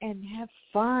there and have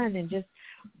fun and just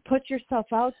put yourself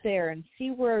out there and see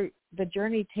where the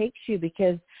journey takes you,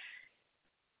 because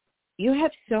you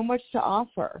have so much to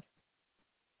offer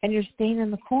and you're staying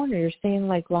in the corner. You're staying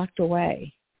like locked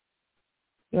away.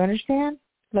 You understand?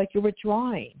 Like you're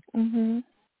withdrawing. Mm-hmm.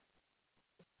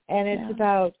 And it's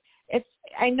about,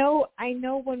 I know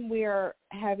when we're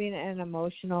having an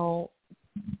emotional,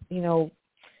 you know,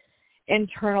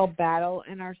 internal battle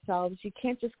in ourselves, you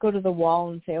can't just go to the wall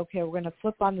and say, okay, we're going to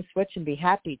flip on the switch and be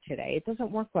happy today. It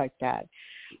doesn't work like that.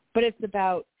 But it's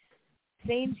about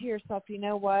saying to yourself, you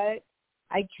know what,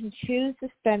 I can choose to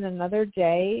spend another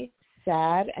day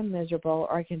sad and miserable,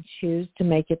 or I can choose to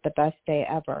make it the best day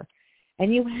ever.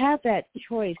 And you have that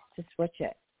choice to switch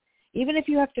it. Even if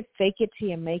you have to fake it till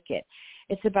you make it.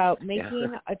 It's about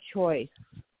making a choice.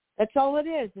 That's all it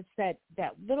is. It's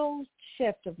that little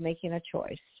shift of making a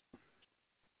choice.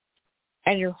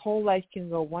 And your whole life can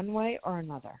go one way or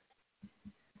another.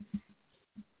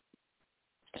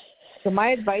 So my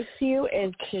advice to you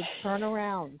is to turn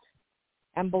around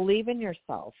and believe in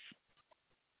yourself.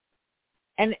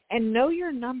 And know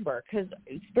your number, because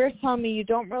Spirit's telling me you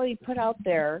don't really put out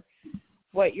there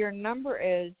what your number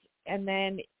is, and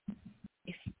then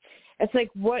it's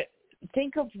like,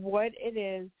 think of what it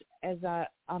is as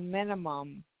a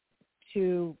minimum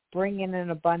to bring in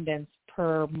an abundance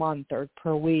per month or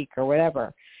per week or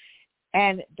whatever.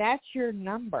 And that's your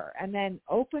number. And then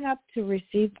open up to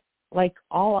receive like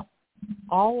all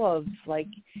of like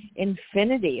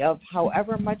infinity of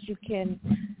however much you can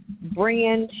bring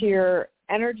into your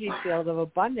energy field of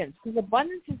abundance. Because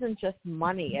abundance isn't just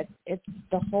money. It's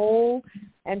the whole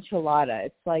enchilada.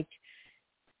 It's like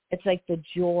the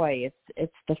joy.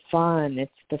 It's the fun.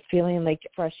 It's the feeling like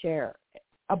fresh air.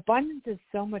 Abundance is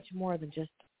so much more than just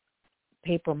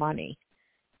paper money.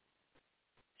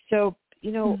 So,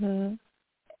 you know,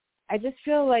 I just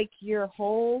feel like your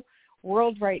whole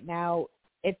world right now,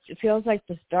 it feels like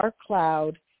this dark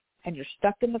cloud, and you're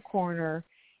stuck in the corner,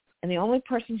 and the only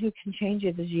person who can change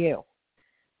it is you.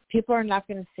 People are not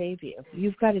going to save you.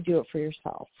 You've got to do it for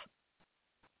yourself.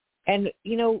 And,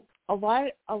 you know, a lot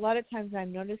of times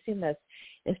I'm noticing this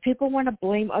is people want to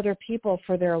blame other people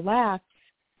for their lacks,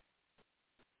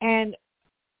 and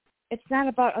it's not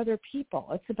about other people.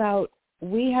 It's about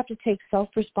we have to take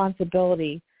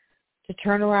self-responsibility to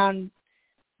turn around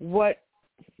the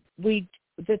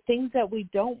things that we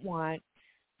don't want.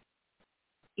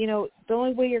 You know, the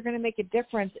only way you're going to make a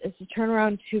difference is to turn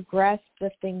around to grasp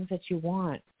the things that you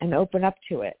want and open up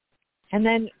to it. And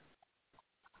then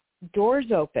doors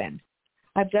open.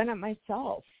 I've done it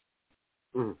myself.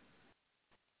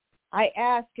 I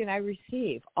ask and I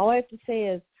receive. All I have to say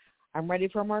is, I'm ready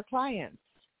for more clients.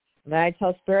 And then I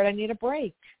tell Spirit I need a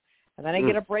break. And then I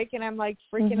get a break and I'm like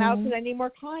freaking out because I need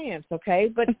more clients,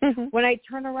 okay? But when I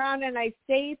turn around and I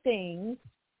say things,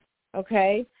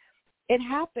 okay, it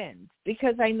happens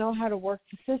because I know how to work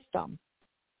the system.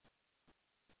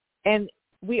 And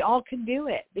we all can do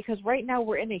it because right now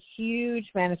we're in a huge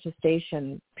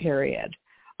manifestation period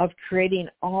of creating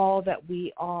all that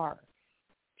we are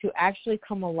to actually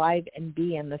come alive and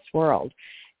be in this world.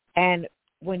 And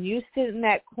when you sit in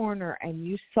that corner and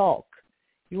you sulk,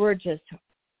 you are just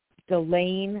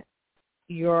delaying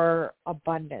your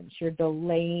abundance. You're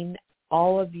delaying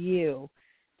all of you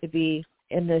to be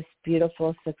in this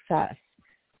beautiful success.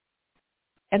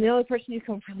 And the only person you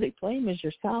can really blame is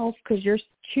yourself because you're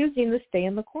choosing to stay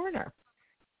in the corner.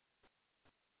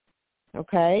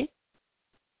 Okay?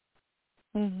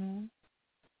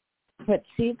 Put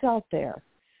seeds out there.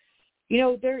 You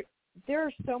know, there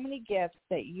are so many gifts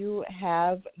that you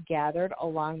have gathered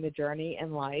along the journey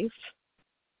in life.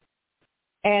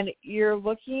 And you're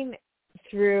looking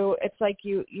through, it's like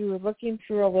you're looking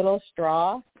through a little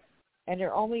straw and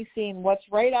you're only seeing what's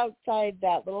right outside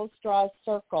that little straw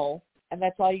circle, and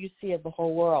that's all you see of the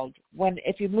whole world. When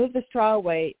if you move the straw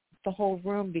away, the whole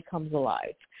room becomes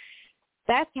alive.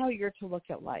 That's how you're to look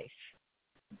at life,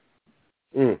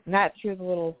 not through the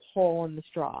little hole in the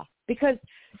straw. Because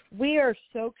we are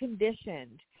so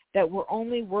conditioned that we're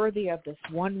only worthy of this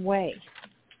one way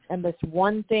and this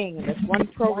one thing and this one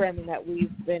programming that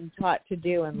we've been taught to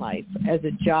do in life as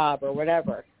a job or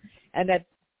whatever. And that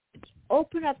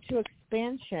open up to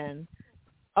expansion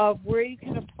of where you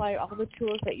can apply all the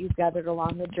tools that you've gathered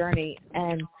along the journey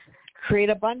and create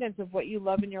abundance of what you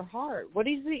love in your heart. What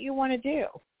is it you want to do?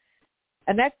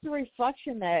 And that's the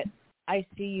reflection that I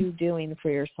see you doing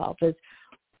for yourself is,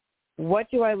 what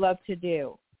do I love to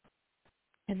do?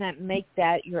 And that make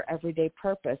that your everyday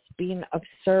purpose, being of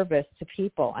service to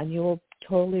people, and you will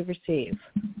totally receive.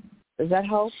 Does that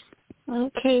help?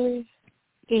 Okay.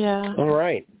 Yeah. All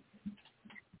right.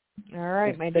 All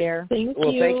right, my dear. Thank you.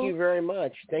 Well, thank you very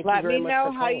much. Thank you very much. Let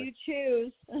me know how you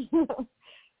choose.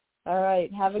 All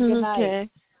right. Have a good night.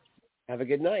 Have a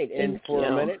good night. And for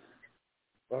a minute.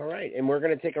 All right. And we're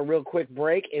going to take a real quick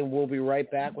break, and we'll be right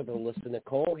back with Elisa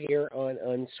Nicole here on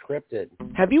Unscripted.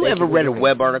 Have you ever read a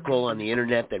web article on the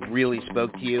Internet that really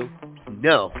spoke to you?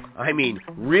 No. I mean,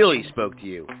 really spoke to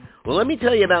you. Well, let me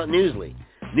tell you about Newsly.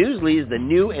 Newsly is the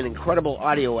new and incredible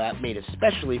audio app made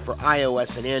especially for iOS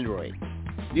and Android.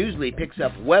 Newsly picks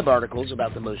up web articles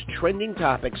about the most trending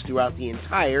topics throughout the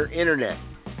entire Internet.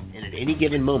 And at any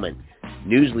given moment,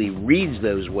 Newsly reads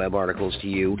those web articles to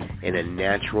you in a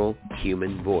natural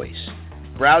human voice.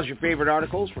 Browse your favorite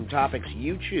articles from topics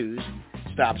you choose,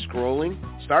 stop scrolling,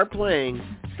 start playing,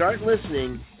 start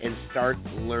listening, and start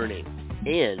learning.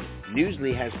 And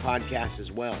Newsly has podcasts as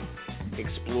well.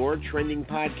 Explore trending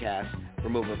podcasts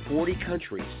from over 40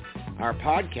 countries. Our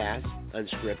podcasts,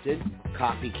 Unscripted,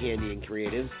 Coffee, Candy, and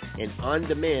Creatives, and On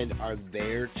Demand are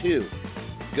there too.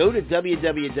 Go to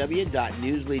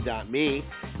www.newsly.me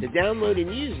to download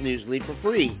and use Newsly for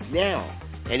free now.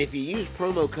 And if you use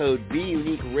promo code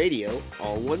BeUniqueRadio,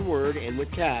 all one word and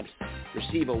with caps,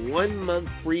 receive a 1-month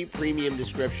free premium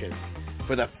subscription.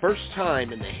 For the first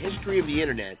time in the history of the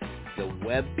Internet, the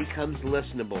web becomes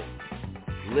listenable.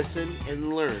 Listen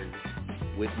and learn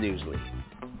with Newsly.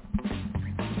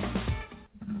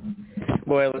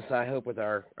 Boy, Alyssa, I hope with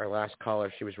our last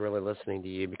caller, she was really listening to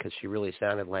you because she really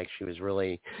sounded like she was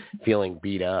really feeling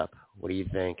beat up. What do you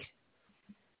think?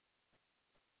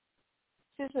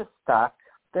 She's just stuck.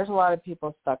 There's a lot of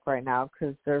people stuck right now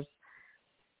because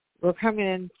we're coming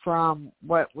in from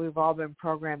what we've all been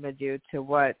programmed to do to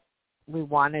what we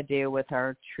want to do with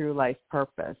our true life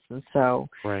purpose. And so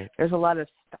There's a lot of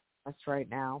stuckness right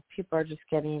now. People are just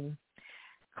getting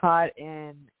caught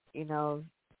in,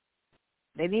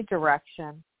 they need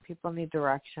direction. People need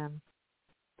direction.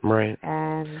 Right.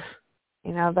 And,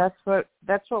 that's what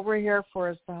we're here for,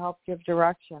 is to help give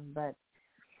direction. But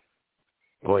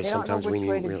boy, they sometimes don't know which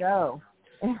way to go.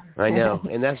 I know,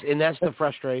 and that's the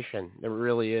frustration. There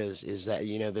really is that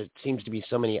there seems to be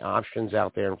so many options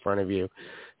out there in front of you.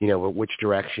 Which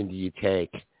direction do you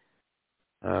take?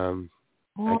 I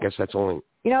guess that's only.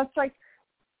 It's like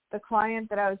the client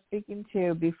that I was speaking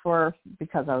to before,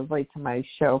 because I was late to my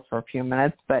show for a few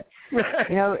minutes, but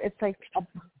it's like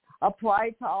apply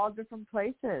to all different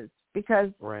places because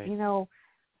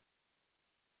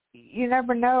you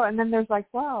never know. And then there's like,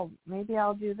 well, maybe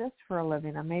I'll do this for a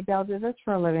living, and maybe I'll do this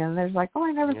for a living. And there's like, oh,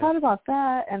 I never thought about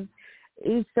that. And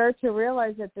you start to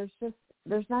realize that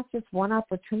there's not just one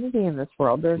opportunity in this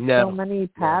world. There's so many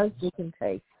paths you can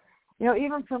take.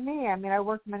 Even for me, I mean, I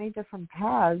work many different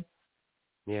paths.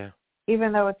 Yeah.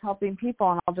 Even though it's helping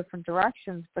people in all different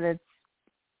directions, but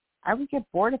I would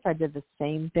get bored if I did the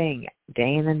same thing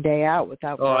day in and day out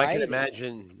without variety. I can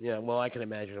imagine. Yeah, well, I can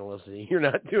imagine, Alyssa, you're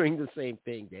not doing the same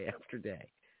thing day after day.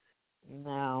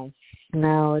 No,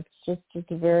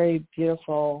 it's a very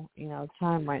beautiful,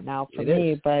 time right now for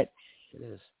me. But it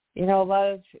is. A lot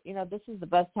of, this is the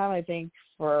best time, I think,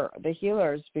 for the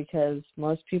healers, because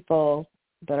most people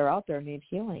that are out there need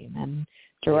healing and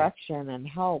direction and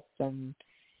help. And,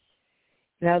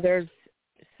 there's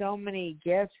so many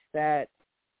gifts that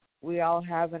we all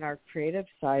have in our creative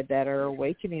side that are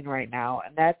awakening right now.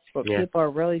 And that's what people are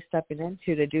really stepping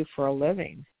into to do for a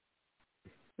living.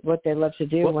 What they love to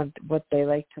do, what they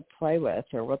like to play with,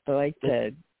 or what they like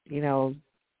to,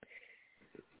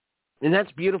 And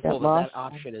that's beautiful that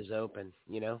option is open,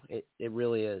 It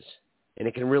really is. And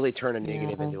it can really turn a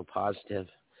negative into a positive.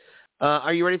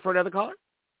 Are you ready for another caller?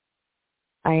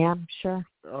 I am, sure.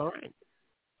 All right.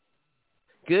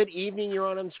 Good evening. You're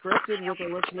on Unscripted with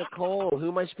Elisa Nicole. Who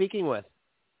am I speaking with?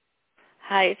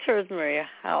 Hi, it's Rosemaria.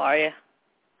 How are you?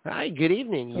 Hi, good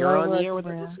evening. You're on the air with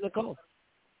Elisa Nicole.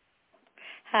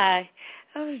 Hi.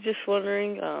 I was just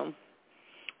wondering, I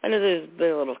know there's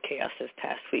been a little chaos this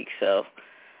past week, so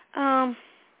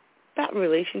that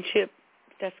relationship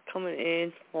that's coming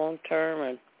in long term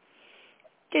and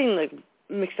getting like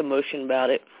mixed emotion about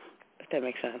it, if that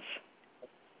makes sense.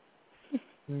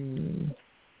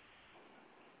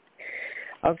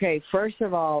 Okay, first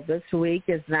of all, this week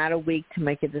is not a week to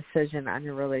make a decision on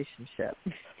your relationship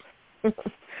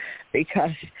because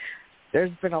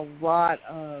there's been a lot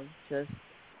of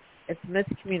it's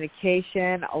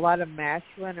miscommunication, a lot of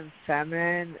masculine and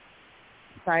feminine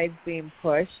sides being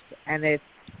pushed, and it's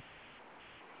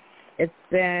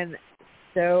been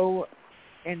so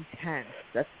intense.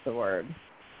 That's the word.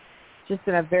 Just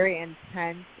in a very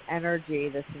intense energy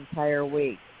this entire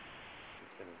week.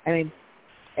 I mean,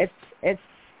 it's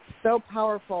so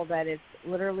powerful that it's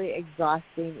literally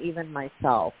exhausting even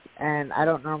myself, and I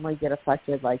don't normally get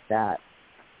affected like that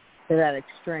to that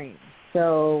extreme.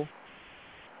 So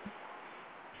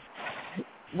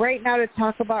right now, to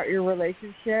talk about your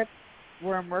relationship,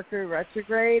 we're in Mercury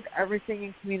retrograde. Everything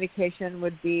in communication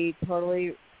would be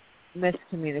totally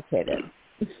miscommunicated.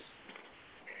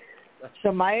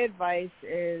 So my advice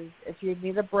is, if you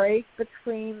need a break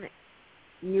between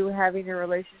you having your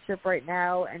relationship right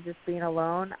now and just being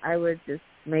alone, I would just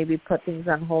maybe put things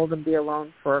on hold and be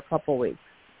alone for a couple weeks.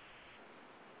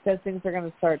 Because things are going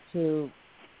to start to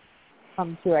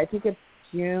come to, I think it's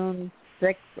June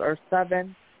 6th or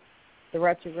 7th. The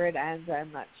retrograde ends,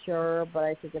 I'm not sure, but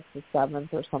I think it's the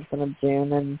 7th or something of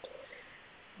June, and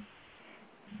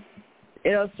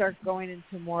it'll start going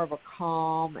into more of a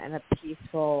calm and a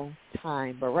peaceful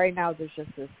time. But right now there's just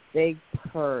this big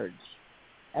purge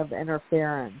of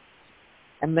interference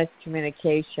and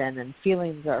miscommunication, and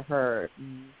feelings are hurt,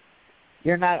 and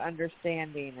you're not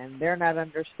understanding, and they're not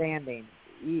understanding.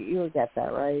 You'll get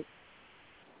that, right?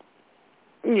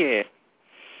 Yeah.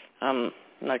 I'm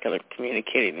not going to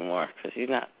communicate anymore because he's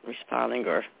not responding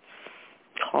or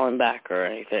calling back or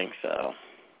anything. So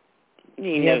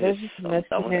there's just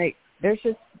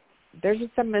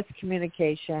some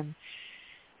miscommunication.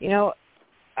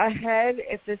 Ahead,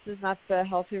 if this is not the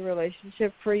healthy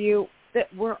relationship for you, that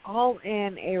we're all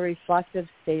in a reflective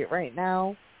state right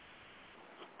now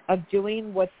of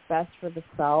doing what's best for the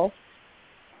self.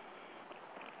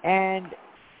 And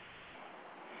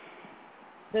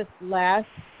this last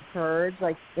purge,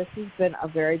 this has been a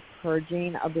very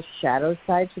purging of the shadow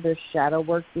side, so there's shadow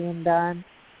work being done.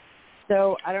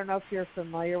 So I don't know if you're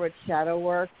familiar with shadow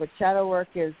work, but shadow work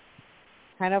is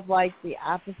kind of like the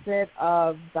opposite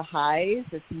of the highs.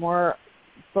 It's more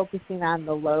focusing on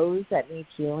the lows that need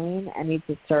healing and need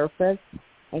to surface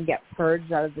and get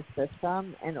purged out of the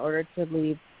system in order to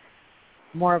leave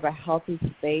more of a healthy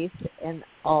space in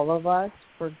all of us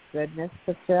for goodness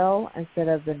to fill instead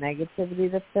of the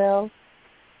negativity to fill.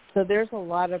 So there's a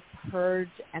lot of purge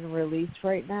and release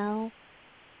right now.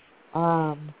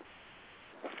 And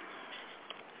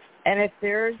if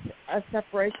there's a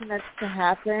separation that's to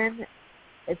happen,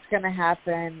 it's going to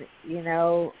happen,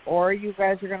 or you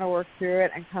guys are going to work through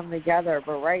it and come together.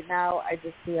 But right now, I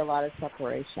just see a lot of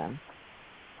separation.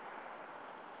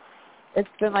 It's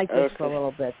been like this for a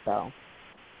little bit, though.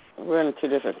 We're in 2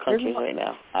 different countries right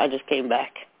now. I just came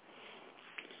back.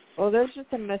 Well, there's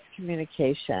just a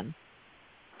miscommunication.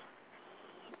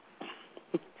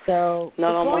 So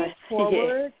going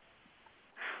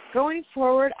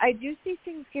forward, I do see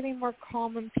things getting more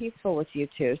calm and peaceful with you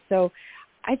two. So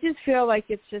I just feel like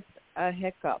it's just a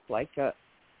hiccup, just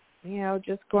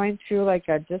going through like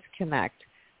a disconnect,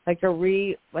 like a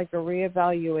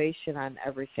reevaluation on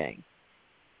everything.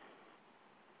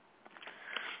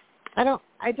 I don't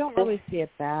really see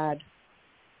it bad.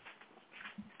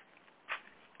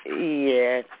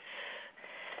 Yeah.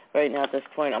 Right now at this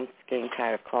point, I'm getting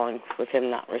tired of calling with him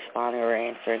not responding or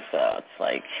answering, so it's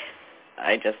like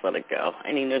I just let it go.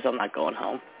 And he knows I'm not going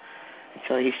home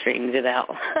until he straightens it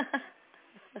out.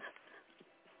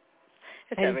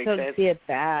 I just don't see it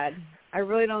bad. I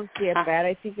really don't see it bad.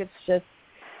 I think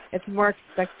it's more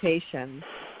expectations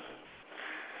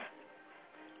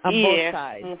on both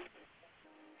sides.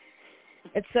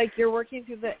 It's like you're working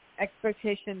through the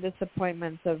expectation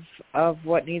disappointments of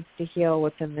what needs to heal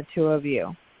within the two of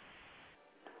you.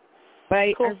 But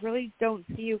I really don't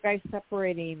see you guys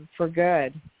separating for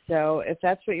good. So if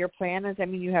that's what your plan is, I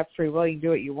mean, you have free will. You can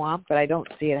do what you want, but I don't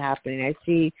see it happening. I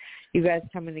see you guys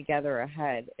coming together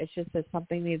ahead. It's just that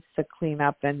something needs to clean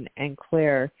up and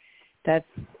clear. That's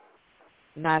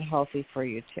not healthy for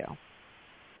you two.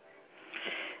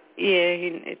 Yeah,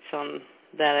 it's on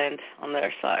that end, on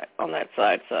that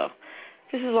side. So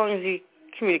just as long as he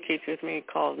communicates with me,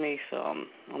 calls me, so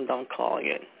I'm done calling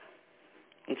it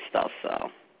and stuff.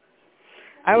 So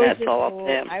that's all up to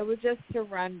him. I would just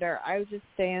surrender. I would just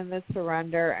stay in the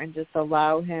surrender and just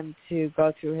allow him to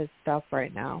go through his stuff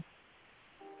right now.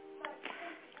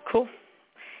 Cool.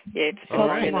 Yeah, it's he'll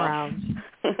come around.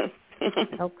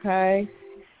 Okay.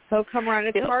 He'll come around.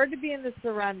 It's hard to be in the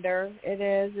surrender. It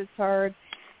is. It's hard.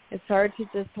 It's hard to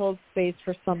just hold space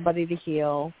for somebody to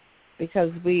heal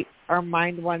because our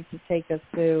mind wants to take us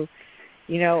to,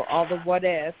 all the what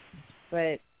ifs,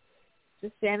 but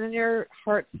just stand in your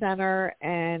heart center,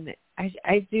 and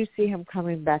I do see him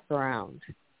coming back around.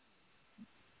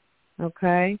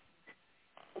 Okay?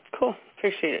 Cool.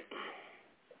 Appreciate it.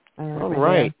 All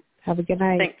right. Have a good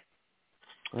night. Thanks.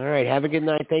 All right. Have a good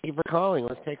night. Thank you for calling.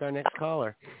 Let's take our next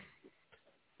caller.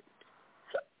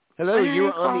 Hello. You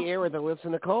are on the air with Elisa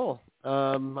Nicole.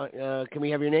 Can we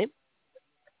have your name?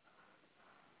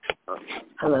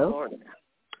 Hello.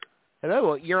 Hello.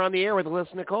 Well, you're on the air with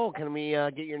Elisa Nicole. Can we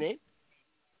get your name?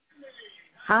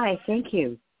 Hi, thank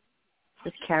you.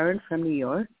 This is Karen from New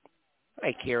York.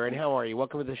 Hi, Karen. How are you?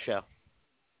 Welcome to the show.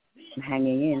 I'm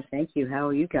hanging in. Thank you. How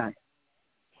are you guys?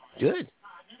 Good.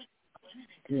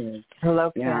 Good.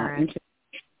 Hello, Karen.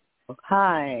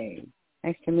 Hi.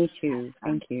 Nice to meet you.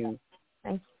 Thank you.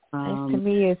 Nice to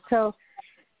meet you. So,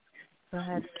 go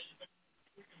ahead.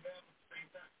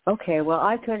 Okay, well,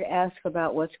 I could ask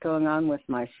about what's going on with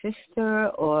my sister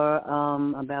or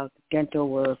about dental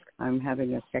work. I'm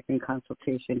having a second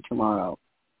consultation tomorrow.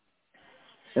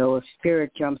 So if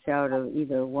spirit jumps out of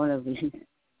either one of these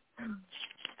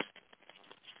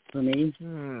for me.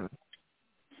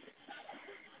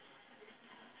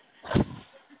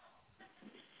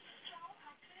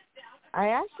 I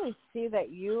actually see that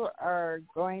you are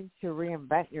going to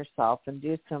reinvent yourself and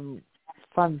do some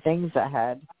fun things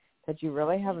ahead that you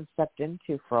really haven't stepped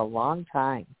into for a long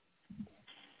time.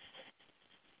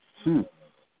 Okay.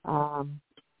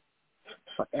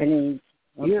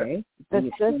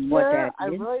 The sister, I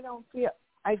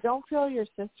don't feel your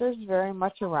sister's very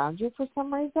much around you for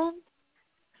some reason.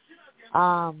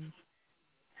 And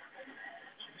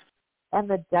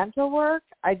the dental work,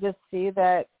 I just see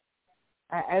that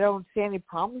I don't see any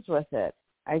problems with it.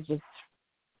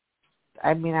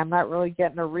 I'm not really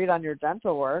getting a read on your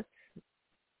dental work.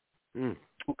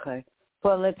 Okay.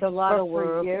 Well, it's a lot of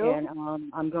work, and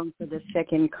I'm going for the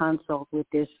second consult with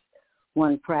this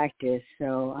one practice.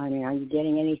 So, are you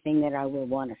getting anything that I will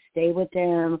want to stay with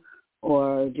them,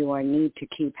 or do I need to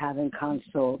keep having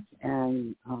consults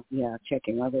and,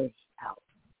 checking others out?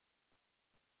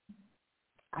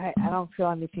 I don't feel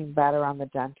anything bad around the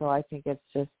dental. I think it's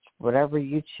just whatever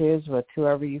you choose with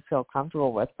whoever you feel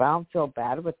comfortable with. But I don't feel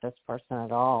bad with this person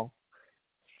at all.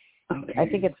 Okay. I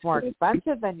think it's more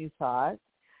expensive than you thought,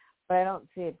 but I don't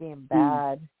see it being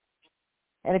bad.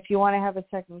 And if you want to have a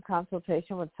second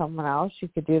consultation with someone else, you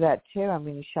could do that too.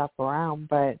 You shop around,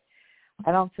 but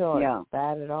I don't feel it's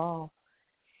bad at all.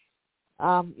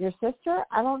 Your sister,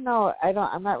 I don't know.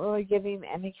 I'm not really getting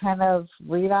any kind of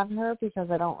read on her because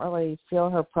I don't really feel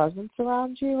her presence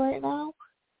around you right now.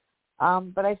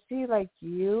 But I see like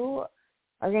you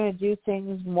are going to do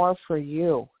things more for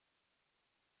you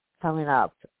coming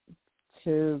up,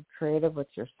 to creative with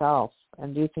yourself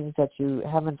and do things that you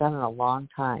haven't done in a long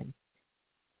time.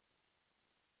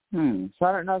 So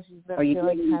I don't know if you've been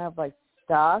feeling kind of like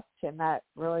stuck and not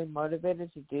really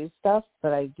motivated to do stuff,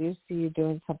 but I do see you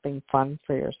doing something fun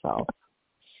for yourself.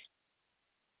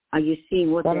 Are you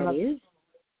seeing what that is?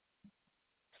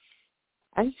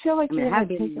 I just feel like you're going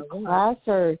to take a class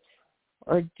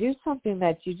or do something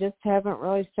that you just haven't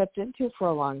really stepped into for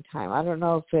a long time. I don't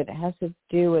know if it has to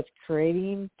do with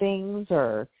creating things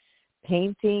or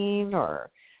painting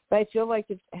But I feel like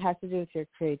it has to do with your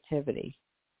creativity.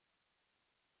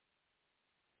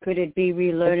 Could it be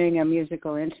relearning a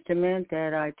musical instrument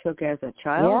that I took as a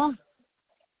child?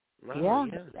 Yeah. Yeah.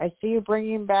 I see you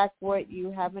bringing back what you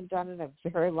haven't done in a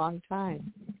very long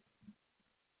time.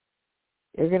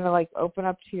 You're going to, open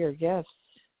up to your gifts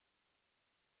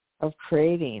of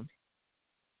creating.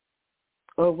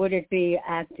 Or would it be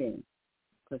acting?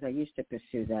 Because I used to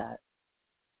pursue that.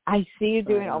 I see you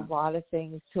doing a lot of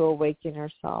things to awaken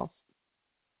yourself.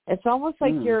 It's almost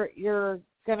like you're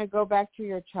going to go back to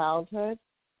your childhood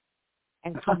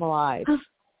and come alive.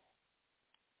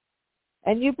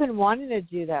 And you've been wanting to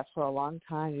do that for a long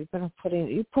time. You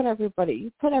put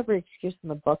every excuse in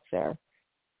the book there.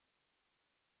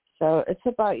 So it's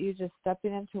about you just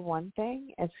stepping into one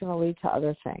thing. It's going to lead to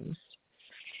other things.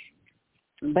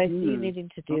 But I see you needing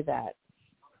to do that.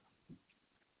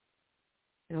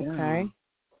 Okay.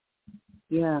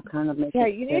 Yeah, kind of makes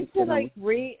you need to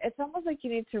it's almost like you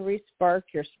need to re-spark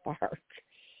your spark.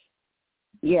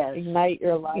 Yes. Ignite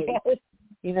your light.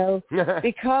 Yes.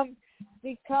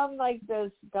 Become like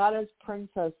this goddess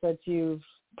princess that you've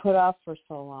put off for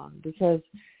so long, because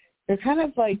you're kind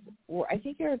of I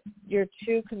think you're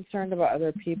too concerned about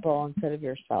other people instead of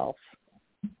yourself.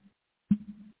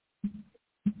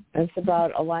 It's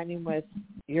about aligning with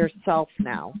yourself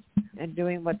now and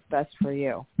doing what's best for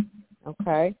you.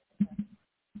 Okay?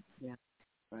 Yeah,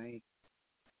 right.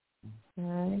 All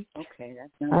right. Okay, that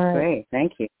sounds great.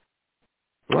 Thank you.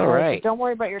 All right. So don't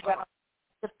worry about your dental.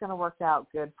 It's going to work out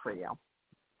good for you.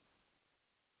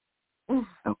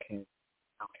 Okay.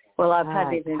 Well, I've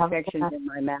had these infections in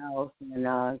my mouth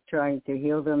and trying to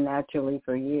heal them naturally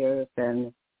for years,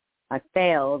 and I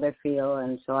failed, I feel,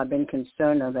 and so I've been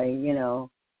concerned of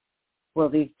will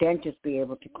these dentists be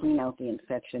able to clean out the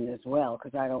infection as well?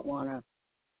 Because I don't want to,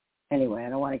 I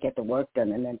don't want to get the work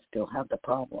done and then still have the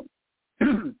problem.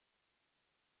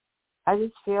 I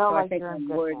just feel so like I think you're in I'm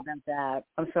good worried hands. about that.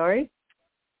 I'm sorry?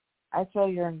 I feel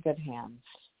you're in good hands.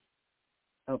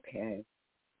 Okay.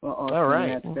 Well, awesome. All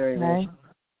right. That's very rich.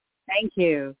 Thank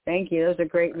you. Thank you. That was a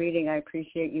great reading. I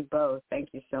appreciate you both. Thank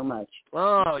you so much.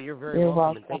 Oh, you're very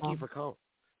welcome. And thank you for calling.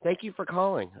 Thank you for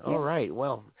calling. All right.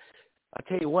 Well, I'll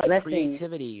tell you what,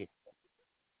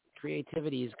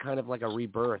 creativity is kind of like a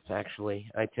rebirth,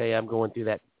 actually. I tell you, I'm going through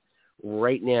that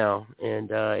right now, and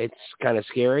it's kind of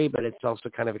scary, but it's also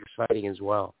kind of exciting as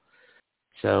well.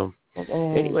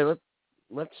 Anyway,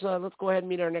 let's go ahead and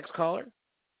meet our next caller.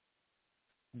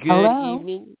 Good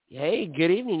evening. Hey, good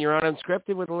evening. You're on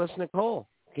Unscripted with Elisa Nicole.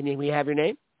 We have your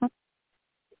name?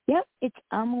 Yep, it's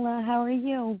Amala. How are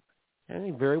you?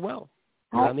 Hey, very well.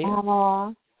 Hi,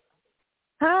 Amala.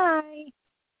 Hi.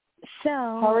 So,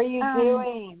 how are you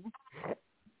doing?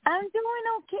 I'm doing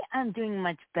okay. I'm doing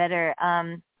much better.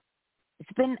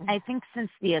 It's been, I think,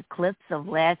 since the eclipse of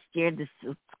last year, the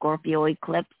Scorpio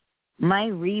eclipse, my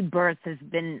rebirth has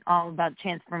been all about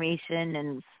transformation,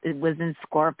 and it was in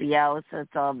Scorpio, so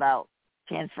it's all about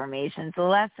transformation. So the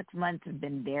last 6 months have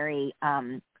been very,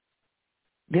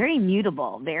 very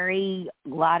mutable, a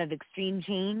lot of extreme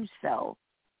change. So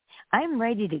I'm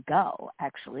ready to go,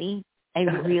 actually. I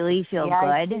really feel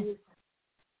good.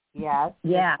 Yes,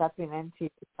 you're stepping into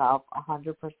yourself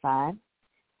 100%.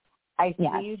 I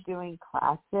see you doing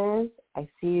classes. I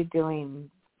see you doing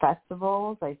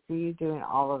festivals. I see you doing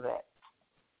all of it.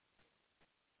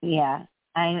 Yeah,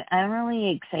 I'm really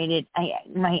excited.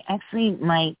 My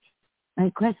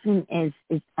question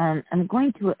is I'm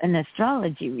going to an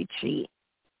astrology retreat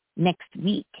next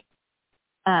week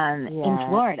in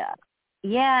Florida.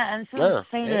 Yeah, I'm so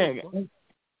excited. Cool.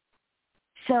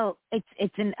 So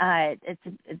it's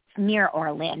near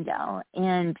Orlando,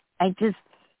 and I just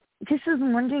was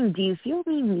wondering, do you feel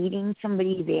me meeting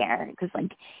somebody there? Because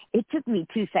it took me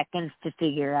 2 seconds to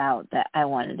figure out that I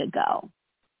wanted to go.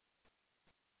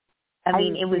 I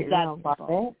mean, it was that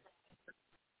simple.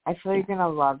 I feel you're gonna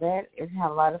love it. You're gonna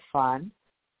have a lot of fun.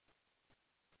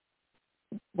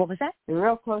 What was that? You're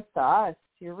real close to us.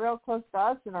 You're real close to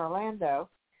us in Orlando.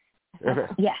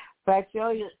 Yeah. But I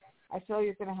feel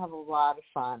you're gonna have a lot of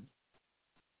fun.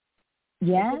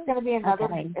 Yeah. It's gonna be another.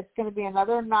 Okay. It's gonna be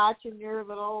another notch in your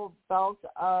little belt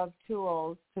of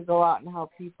tools to go out and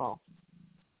help people.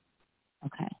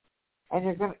 Okay. And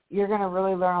you're gonna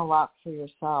really learn a lot for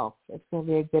yourself. It's gonna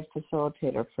be a good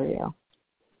facilitator for you.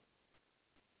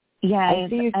 Yeah, I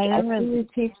see you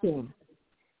teaching.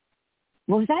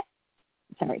 What was that?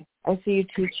 Sorry. I see you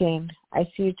teaching. I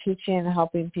see you teaching and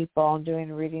helping people and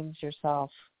doing readings yourself.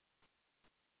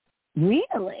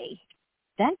 Really?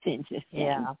 That's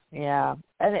interesting. Yeah.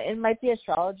 And it might be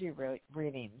astrology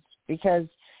readings, because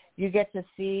you get to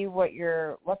see what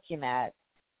you're looking at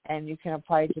and you can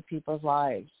apply it to people's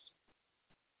lives.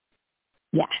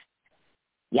 Yeah.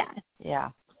 Yeah. Yeah.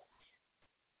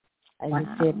 I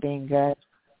just see it being good.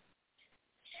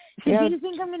 So do you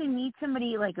think I'm going to meet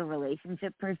somebody like a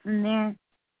relationship person there?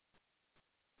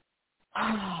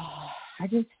 I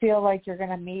just feel like you're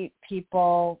going to meet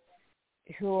people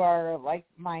who are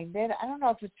like-minded. I don't know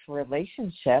if it's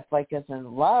relationship, like as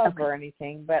in love or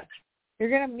anything, but you're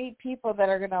going to meet people that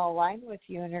are going to align with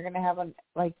you, and you're going to have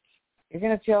you're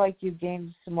going to feel like you've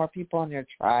gained some more people in your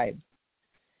tribe.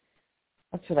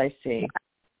 That's what I see.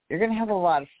 You're going to have a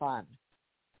lot of fun.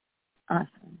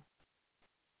 Awesome.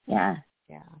 Yeah.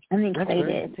 Yeah. I'm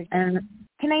excited.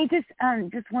 Can I just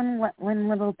one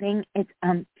little thing? It's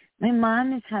my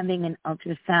mom is having an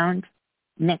ultrasound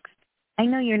next. I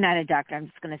know you're not a doctor. I'm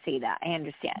just going to say that. I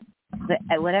understand. But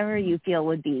whatever you feel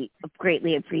would be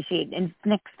greatly appreciated. And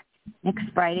next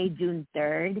Friday, June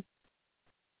 3rd.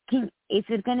 Is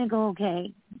it going to go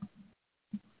okay?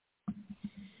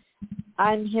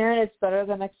 I'm hearing it's better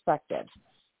than expected.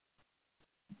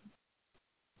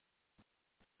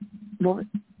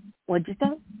 What'd you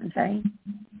say? I'm sorry.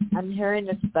 I'm hearing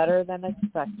it's better than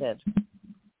expected.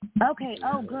 Okay.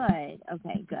 Oh, good.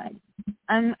 Okay, good.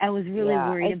 I was really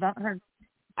worried about her.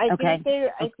 I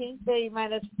think they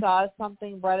might have saw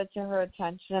something, brought it to her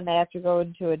attention, and they have to go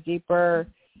into a deeper,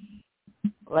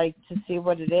 to see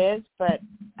what it is. But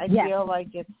I feel like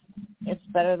it's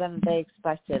better than they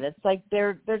expected. It's like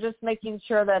they're just making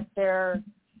sure that they're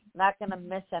not going to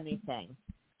miss anything.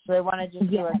 So they want to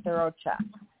just do a thorough check.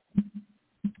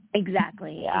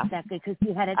 Exactly. Yeah. Exactly. Because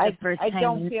you had it the first time. I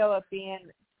don't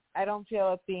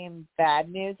feel it being bad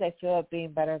news. I feel it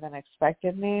being better than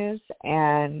expected news,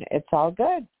 and it's all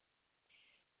good.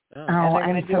 And they're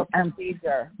going to do a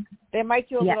procedure. They might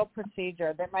do a little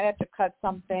procedure. They might have to cut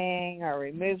something or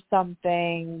remove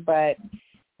something, but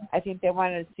I think they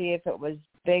wanted to see if it was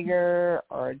bigger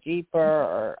or deeper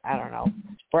or I don't know.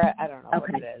 I don't know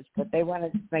what it is, but they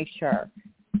wanted to make sure.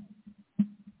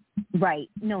 Right.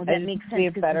 No, that makes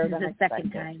sense. Better this than is the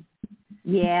second time.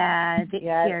 Yeah, she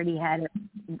already had it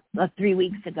 3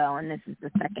 weeks ago, and this is the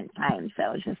second time.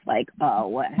 So it's just like, oh,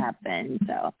 what happened?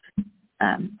 So,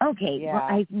 okay. Yeah. Well,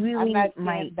 I really I'm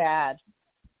not bad.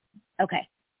 Okay.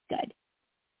 Good.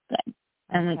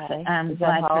 I'm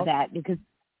glad for that because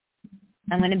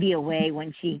I'm going to be away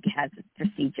when she has this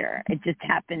procedure. It just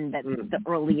happened that the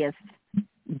earliest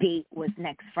date was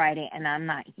next Friday, and I'm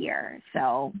not here.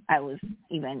 So I was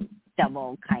even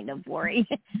double kind of worried.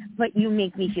 But you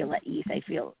make me feel at ease.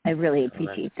 I really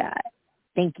appreciate that.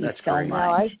 Thank you so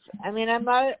much. No,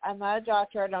 I'm not a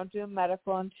doctor. I don't do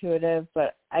medical intuitive,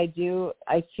 but I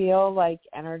feel like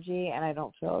energy, and I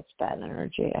don't feel it's bad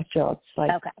energy. I feel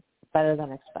it's better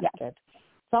than expected.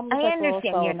 I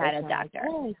understand you're not a doctor.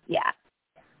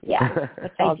 Yeah,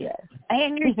 it's all good. I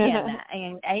understand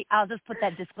that. I'll just put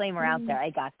that disclaimer out there. I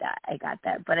got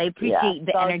that. But I appreciate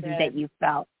the energy that you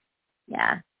felt.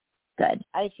 Yeah, good.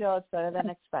 I feel it's better than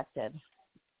expected.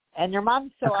 And your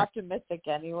mom's so optimistic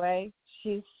anyway.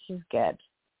 She's good.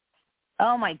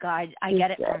 Oh my God, I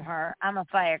get it from her. I'm a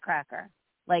firecracker,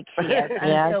 like she is.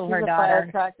 I'm so her daughter. She's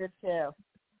a firecracker too.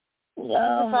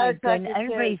 Oh my goodness,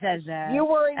 everybody says that. You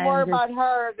worry more about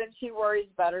her than she worries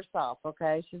about herself.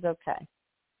 Okay, she's okay.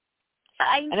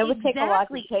 And it would take a lot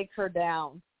to take her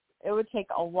down. It would take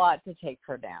a lot to take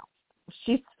her down.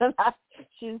 She's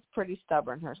pretty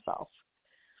stubborn herself.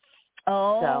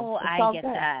 Oh, I get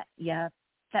that. Yeah,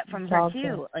 that from her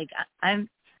too. Like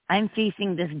I'm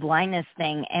facing this blindness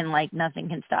thing, and like nothing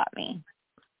can stop me.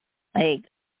 Like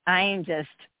I am just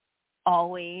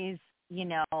always,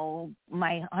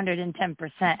 my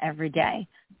 110% every day.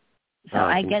 So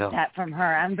I get that from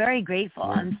her. I'm very grateful.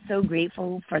 Yeah. I'm so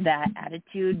grateful for that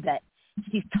attitude that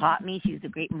she's taught me. She's a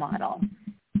great model.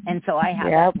 And so I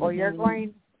have you're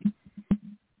going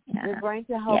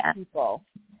to help people.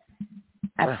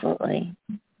 Absolutely.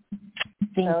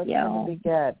 Thank you. It's going to be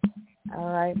good. All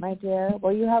right, my dear.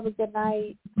 Well, you have a good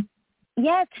night.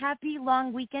 Yes, happy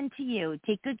long weekend to you.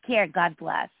 Take good care. God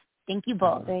bless. Thank you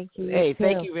both. Thank you. Hey,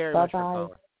 thank you very much for calling.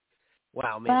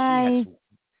 Wow, man.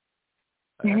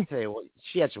 I'll tell you what,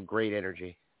 she had some great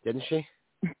energy, didn't she?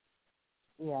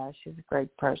 Yeah, she's a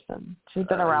great person. She's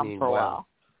been around for a while.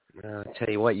 I'll tell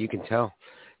you what, you can tell.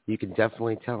 You can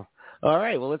definitely tell. All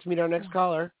right, well, let's meet our next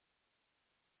caller.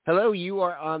 Hello, you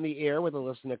are on the air with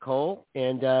Elisa Nicole,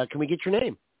 and can we get your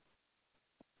name?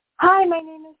 Hi, my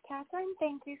name is Catherine.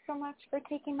 Thank you so much for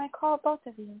taking my call, both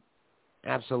of you.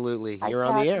 Absolutely. Hi, You're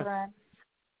on the air.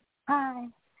 Hi.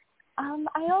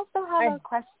 I also have a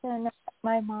question.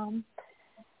 My mom.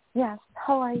 Yes.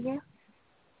 How are you?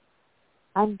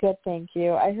 I'm good, thank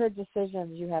you. I heard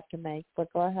decisions you have to make,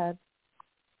 but go ahead.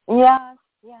 Yes,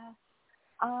 yes.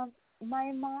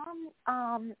 My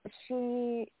mom,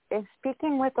 she is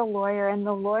speaking with a lawyer, and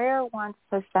the lawyer wants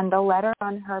to send a letter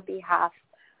on her behalf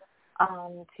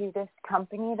to this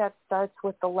company that starts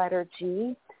with the letter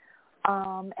G.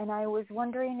 And I was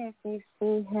wondering if you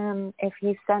see him, if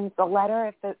he sends the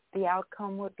letter, if the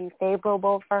outcome would be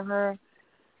favorable for her,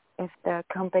 if the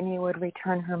company would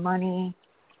return her money.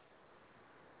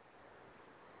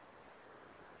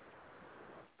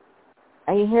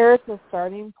 I hear it's a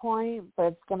starting point, but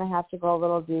it's going to have to go a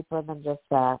little deeper than just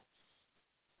that.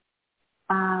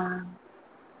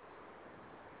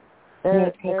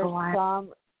 There's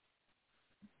some.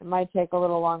 It might take a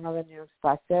little longer than you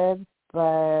expected,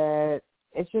 but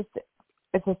it's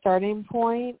a starting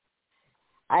point.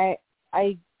 I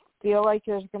feel like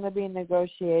there's going to be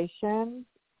negotiation,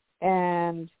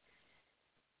 and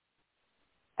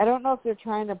I don't know if they're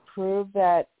trying to prove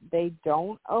that they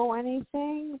don't owe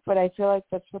anything, but I feel like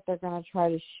that's what they're going to try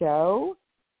to show.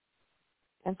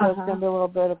 And so it's going to be a little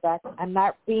bit of back. I'm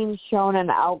not being shown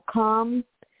an outcome.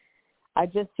 I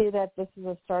just see that this is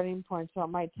a starting point, so it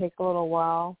might take a little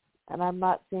while, and I'm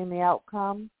not seeing the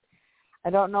outcome.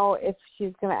 I don't know if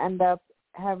she's going to end up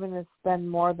having to spend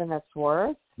more than it's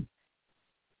worth.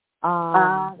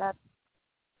 But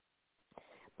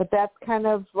that's kind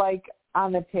of like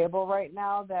on the table right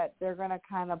now, that they're going to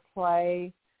kind of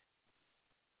play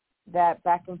that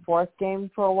back and forth game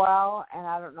for a while, and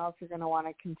I don't know if you're going to want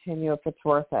to continue if it's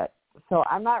worth it. So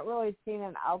I'm not really seeing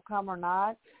an outcome or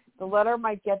not. The letter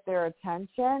might get their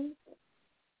attention,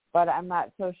 but I'm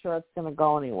not so sure it's going to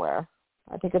go anywhere.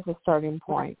 I think it's a starting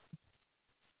point.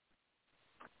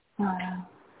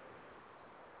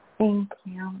 Thank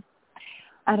you.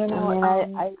 I don't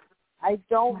know. I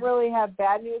don't really have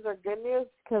bad news or good news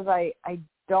because I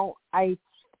don't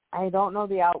know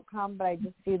the outcome, but I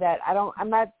just see that I'm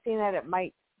not seeing that it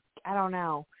might. I don't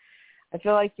know. I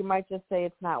feel like you might just say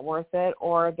it's not worth it,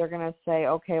 or they're going to say,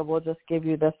 okay, we'll just give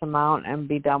you this amount and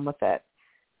be done with it.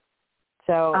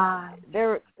 So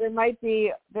there might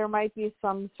be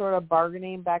some sort of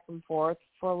bargaining back and forth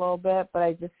for a little bit, but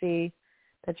I just see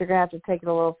that you're going to have to take it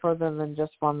a little further than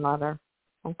just one letter.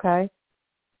 Okay?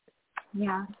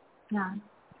 Yeah. Yeah.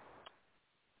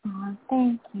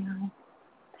 Thank you.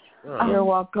 You're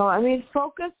welcome. I mean,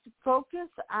 focus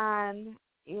on,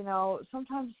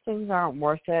 sometimes things aren't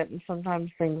worth it, and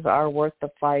sometimes things are worth the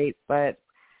fight, but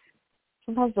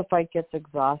sometimes the fight gets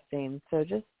exhausting. So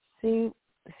just see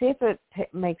if it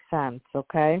makes sense,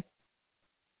 okay?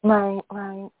 Right.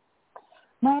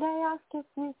 Might I ask if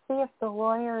you see if the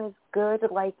lawyer is good,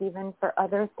 like even for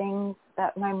other things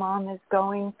that my mom is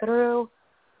going through?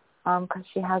 Because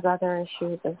she has other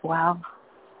issues as well.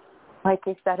 Like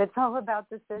you said, it's all about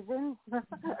decisions. It's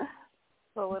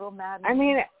a little mad. I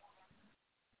mean,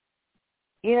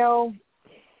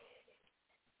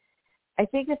 I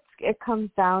think it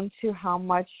comes down to how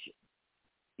much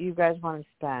you guys want to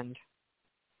spend.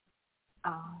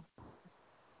 I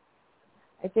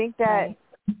think that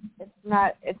it's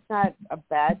not a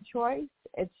bad choice.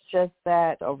 It's just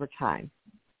that over time.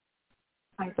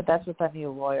 But that's with a new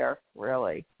lawyer,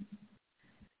 really.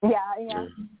 Yeah.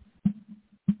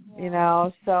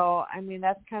 So I mean,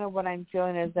 that's kind of what I'm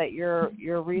feeling, is that your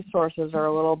resources are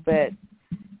a little bit,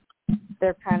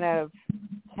 they're kind of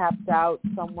tapped out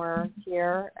somewhere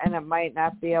here, and it might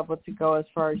not be able to go as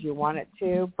far as you want it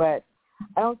to, but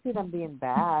I don't see them being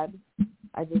bad.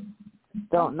 I just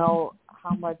don't know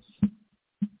how much,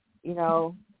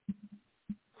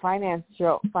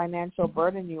 financial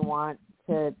burden you want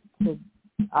to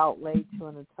outlay to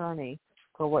an attorney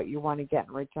for what you want to get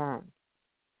in return.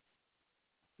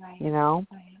 Right.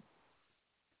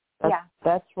 Right.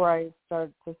 That's where I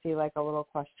start to see like a little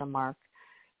question mark.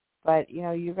 But,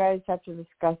 you guys have to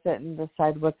discuss it and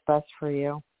decide what's best for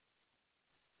you.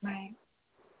 Right.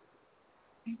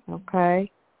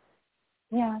 Okay?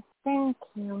 Yes, thank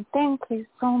you. Thank you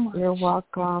so much. You're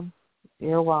welcome.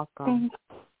 Thank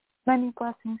you. Many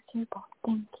blessings to you both.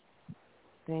 Thank you.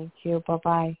 Thank you.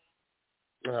 Bye-bye.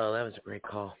 Oh, that was a great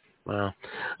call. Wow.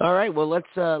 All right. Well,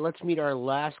 let's meet our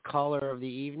last caller of the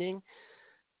evening.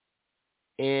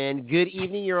 And good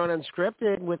evening. You're on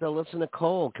Unscripted with Elisa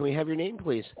Nicole. Can we have your name,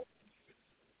 please?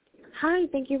 Hi.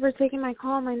 Thank you for taking my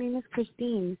call. My name is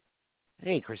Christine.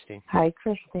 Hey, Christine. Hi,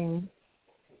 Christine.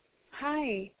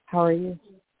 Hi. How are you?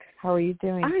 How are you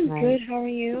doing I'm tonight? good. How are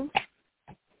you?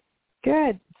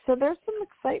 Good. So there's some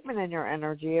excitement in your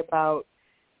energy about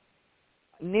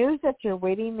news that you're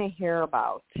waiting to hear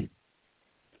about.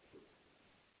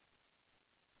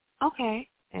 Okay.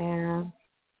 And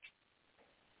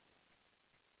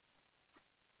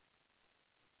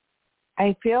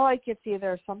I feel like it's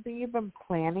either something you've been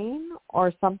planning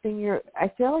or something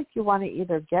I feel like you want to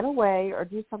either get away or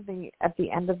do something at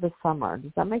the end of the summer.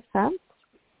 Does that make sense?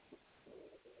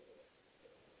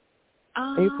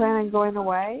 Are you planning on going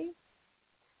away?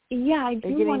 Yeah, I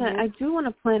do want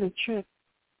to plan a trip.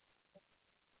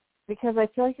 Because I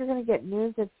feel like you're going to get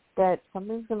news that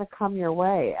something's going to come your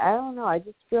way. I don't know. I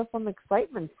just feel some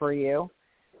excitement for you.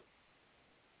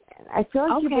 I feel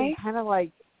like you've been kind of like,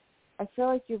 I feel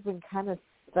like you've been kind of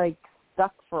like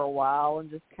stuck for a while and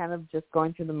just kind of just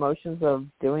going through the motions of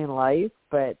doing life,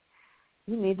 but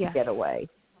you need to get away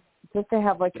just to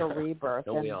have like a rebirth.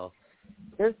 Don't we all?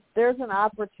 There's an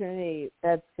opportunity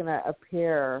that's going to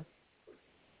appear.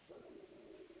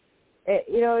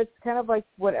 It's kind of like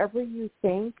whatever you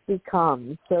think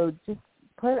becomes. So just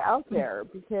put it out there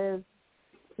because,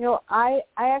 I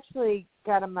actually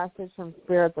got a message from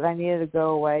Spirit that I needed to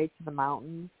go away to the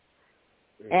mountains.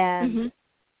 And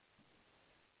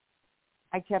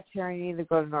I kept hearing you need to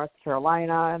go to North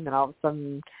Carolina, and then all of a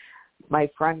sudden my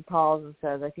friend calls and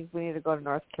says, I think we need to go to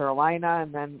North Carolina,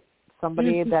 and then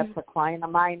somebody that's a client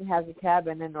of mine has a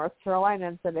cabin in North Carolina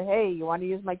and said, hey, you want to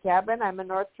use my cabin? I'm in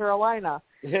North Carolina.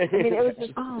 I mean, it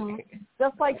was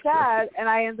just like that, and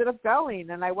I ended up going,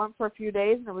 and I went for a few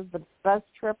days, and it was the best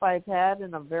trip I've had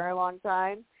in a very long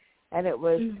time, and it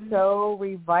was so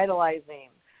revitalizing.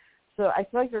 So I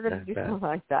feel like you're going to do something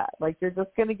like that. Like you're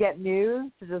just going to get news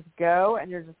to just go,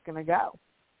 and you're just going to go.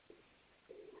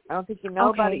 I don't think you know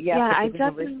about it yet. Yeah, I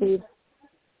definitely received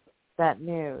that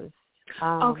news.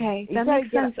 That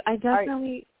makes sense. I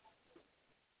definitely.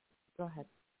 Go ahead.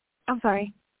 I'm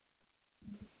sorry.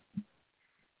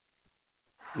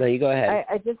 No, you go ahead.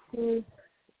 I just see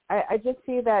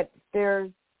that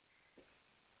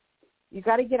you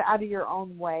got to get out of your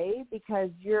own way because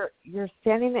you're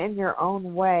standing in your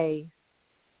own way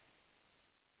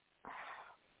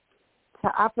to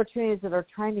opportunities that are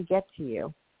trying to get to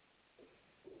you.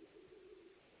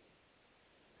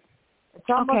 It's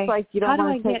almost like you don't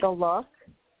want to take a look.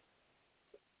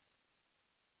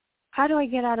 How do I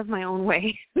get out of my own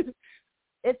way?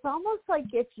 It's almost like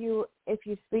if you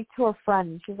speak to a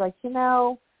friend, she's like,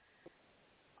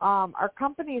 our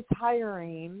company's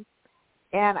hiring,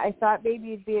 and I thought maybe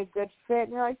you'd be a good fit.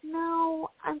 And you're like, no,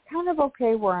 I'm kind of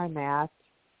okay where I'm at.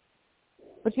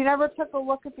 But you never took a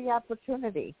look at the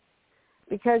opportunity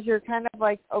because you're kind of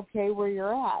like okay where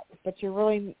you're at, but you're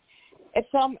really. It's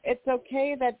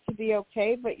okay to be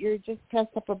okay, but you just passed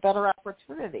up a better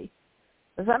opportunity.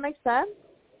 Does that make sense?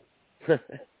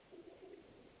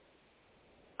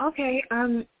 Okay.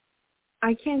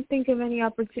 I can't think of any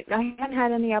opportunity. I haven't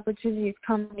had any opportunities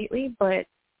come lately, but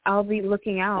I'll be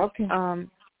looking out. Okay.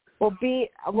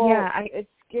 It's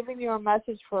giving you a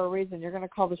message for a reason. You're going to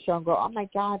call the show and go, oh my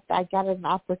God, I got an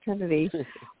opportunity.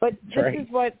 But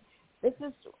this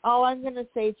is all I'm going to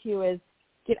say to you is,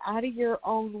 get out of your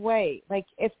own way. Like,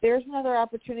 if there's another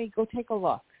opportunity, go take a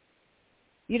look.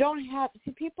 You don't have –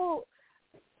 see, people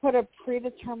put a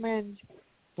predetermined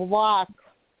block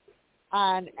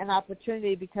on an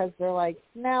opportunity because they're like,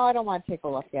 no, I don't want to take a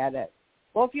look at it.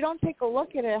 Well, if you don't take a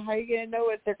look at it, how are you going to know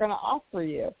what they're going to offer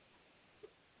you?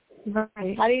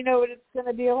 Right. How do you know what it's going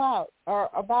to be about?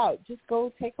 Just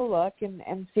go take a look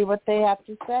and see what they have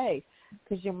to say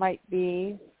because you might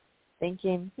be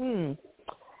thinking,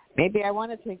 maybe I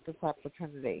want to take this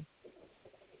opportunity.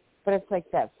 But it's like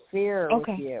that fear with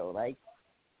you. Like,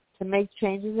 to make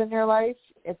changes in your life,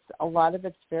 a lot of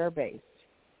it's fear-based.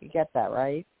 You get that,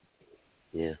 right?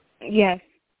 Yeah. Yes.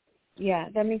 Yeah,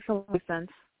 that makes a lot of sense.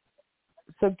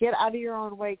 So get out of your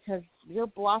own way because you're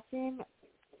blocking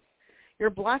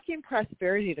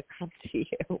prosperity to come to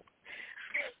you.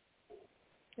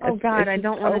 Oh, God, I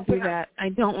don't want to do that. I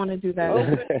don't want to do that.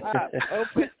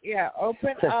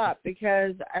 Open up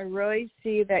because I really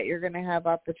see that you're going to have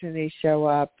opportunities show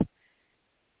up.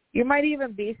 You might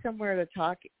even be somewhere to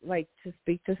talk, like to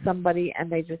speak to somebody,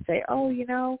 and they just say, oh,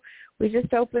 we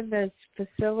just opened this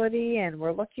facility and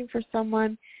we're looking for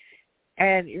someone.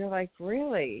 And you're like,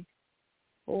 really?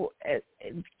 Well,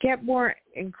 get more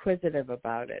inquisitive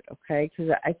about it, okay?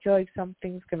 Because I feel like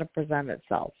something's going to present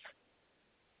itself.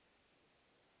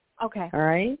 Okay.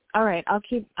 All right. I'll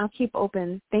keep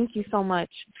open. Thank you so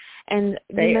much. And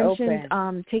Stay you mentioned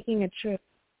open. Taking a trip.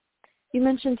 You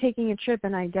mentioned taking a trip,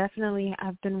 and I definitely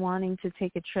have been wanting to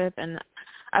take a trip. And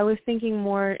I was thinking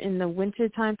more in the winter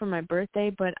time for my birthday,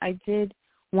 but I did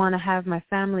want to have my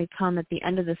family come at the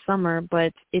end of the summer.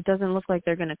 But it doesn't look like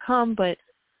they're going to come. But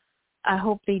I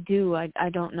hope they do. I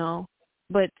don't know.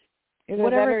 But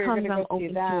whatever comes, I'm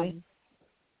open to it.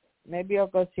 Maybe you'll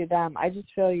go see them. I just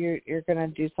feel you're going to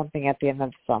do something at the end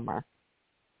of the summer.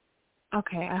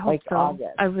 Okay, I hope like so.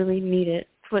 August. I really need it.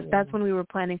 That's when we were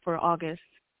planning for August.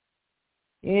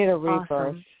 You need a rebirth,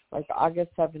 Awesome. like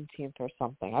August 17th or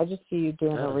something. I just see you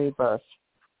doing a rebirth.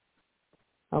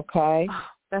 Okay? Oh,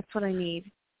 that's what I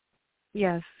need.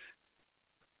 Yes.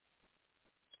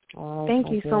 All right,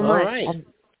 Thank you so much. All right.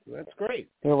 That's great.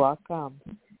 You're welcome.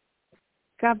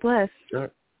 God bless. All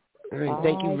right. Bye.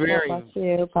 Thank you very God bless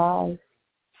you. Bye.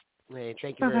 Hey,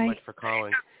 thank you very much for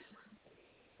calling.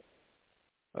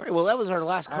 All right, well, that was our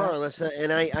last caller, Alyssa,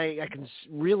 and I can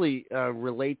really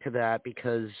relate to that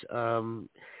because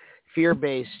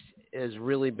fear-based has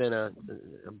really been a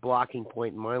blocking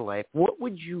point in my life. What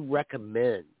would you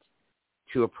recommend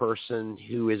to a person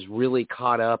who is really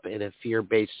caught up in a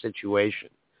fear-based situation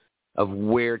of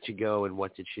where to go and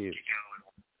what to choose?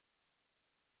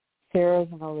 Fear is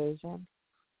an illusion.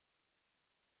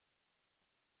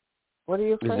 What are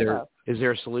you afraid of? Is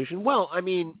there a solution? Well, I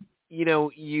mean,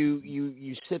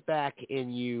 you sit back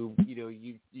and you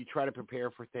try to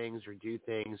prepare for things or do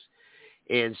things,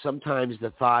 and sometimes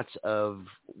the thoughts of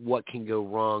what can go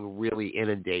wrong really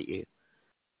inundate you.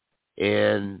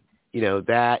 And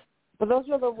that. But those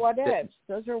are the what ifs.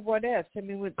 Those are what ifs. I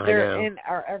mean, they're in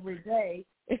our everyday.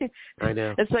 I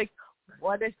know. It's like,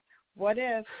 what if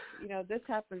this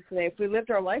happens today? If we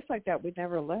lived our life like that, we'd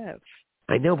never live.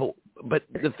 I know, but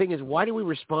the thing is, why do we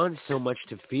respond so much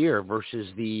to fear versus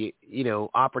the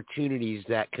opportunities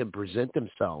that could present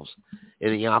themselves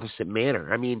in the opposite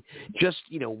manner? I mean, just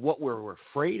what we're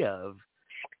afraid of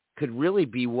could really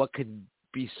be what could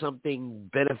be something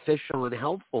beneficial and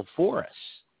helpful for us.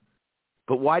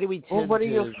 But why do we tend what are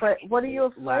you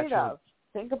afraid of?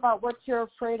 Think about what you're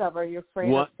afraid of. Are you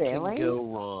afraid of failing? What can go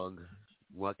wrong?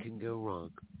 What can go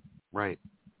wrong? Right.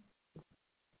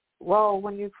 Well,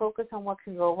 when you focus on what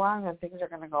can go wrong, then things are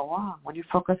going to go wrong. When you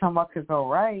focus on what could go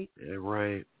right,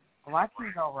 right, what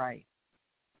can go right.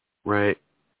 Right.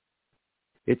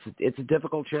 It's a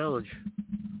difficult challenge,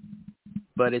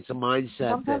 but it's a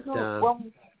mindset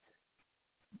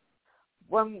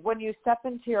when you step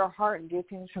into your heart and do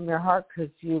things from your heart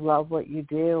because you love what you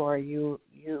do, or you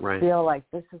feel like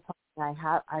this is something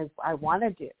I want to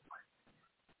do,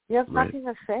 you have nothing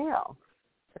to fail.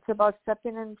 It's about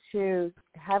stepping into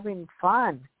having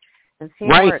fun and seeing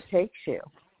where it takes you.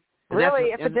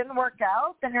 Really, if it didn't work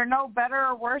out, then you're no better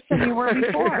or worse than you were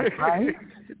before, right?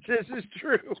 This is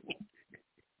true.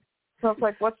 So it's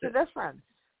like, what's the difference?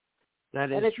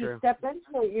 That is true. And if you step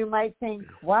into it, you might think,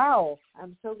 wow,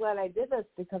 I'm so glad I did this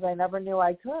because I never knew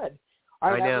I could.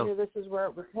 Or I never knew this is where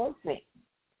it would take me.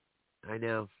 I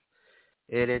know.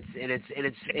 And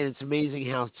it's amazing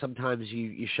how sometimes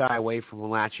you shy away from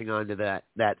latching onto that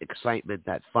excitement,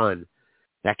 that fun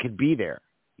that can be there,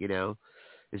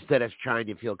 instead of trying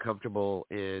to feel comfortable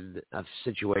in a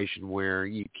situation where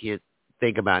you can't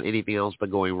think about anything else but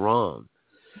going wrong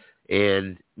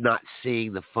and not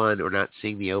seeing the fun or not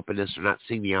seeing the openness or not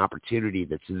seeing the opportunity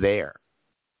that's there.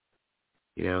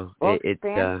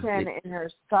 Expansion in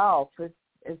yourself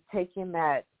is taking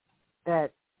that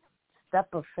step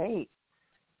of faith.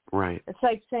 Right. It's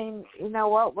like saying, you know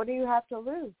what do you have to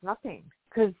lose? Nothing.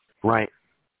 Because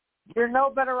you're no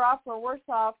better off or worse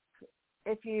off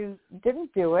if you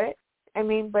didn't do it. I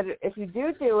mean, but if you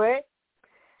do it,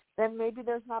 then maybe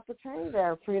there's an opportunity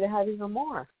there for you to have even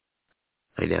more.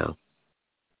 I know.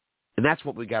 And that's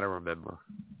what we got to remember.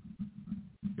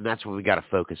 And that's what we got to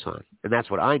focus on. And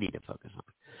that's what I need to focus on.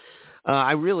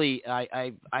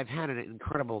 I've had an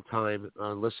incredible time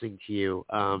listening to you.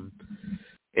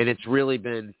 And it's really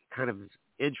been kind of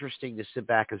interesting to sit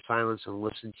back in silence and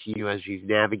listen to you as you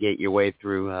navigate your way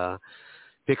through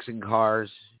fixing cars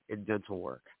and dental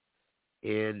work.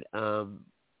 And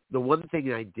the one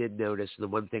thing I did notice, and the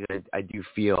one thing I do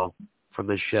feel from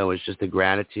this show is just the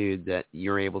gratitude that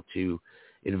you're able to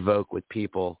invoke with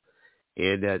people.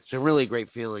 And it's a really great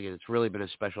feeling, and it's really been a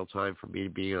special time for me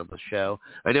being on the show.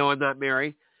 I know I'm not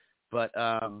married, but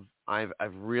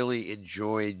I've really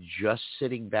enjoyed just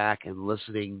sitting back and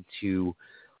listening to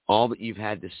all that you've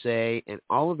had to say and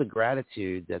all of the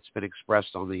gratitude that's been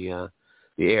expressed on the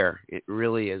air. It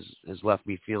really has left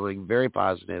me feeling very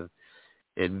positive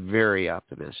and very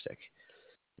optimistic.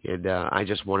 And I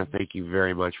just want to thank you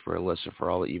very much Alyssa, for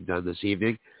all that you've done this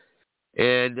evening,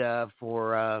 and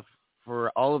for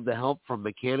all of the help from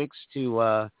mechanics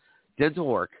to dental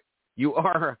work. You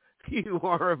are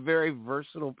a very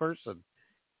versatile person.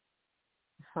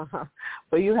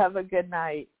 Well, you have a good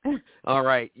night. All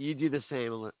right. You do the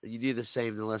same,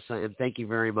 Alyssa, and thank you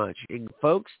very much. And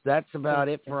folks, that's about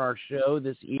it for our show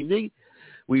this evening.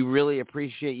 We really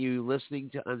appreciate you listening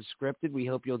to Unscripted. We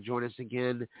hope you'll join us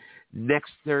again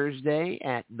next Thursday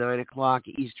at 9 o'clock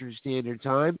Eastern Standard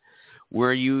Time,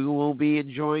 where you will be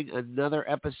enjoying another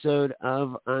episode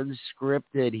of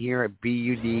Unscripted here at Be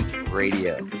Unique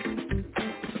Radio.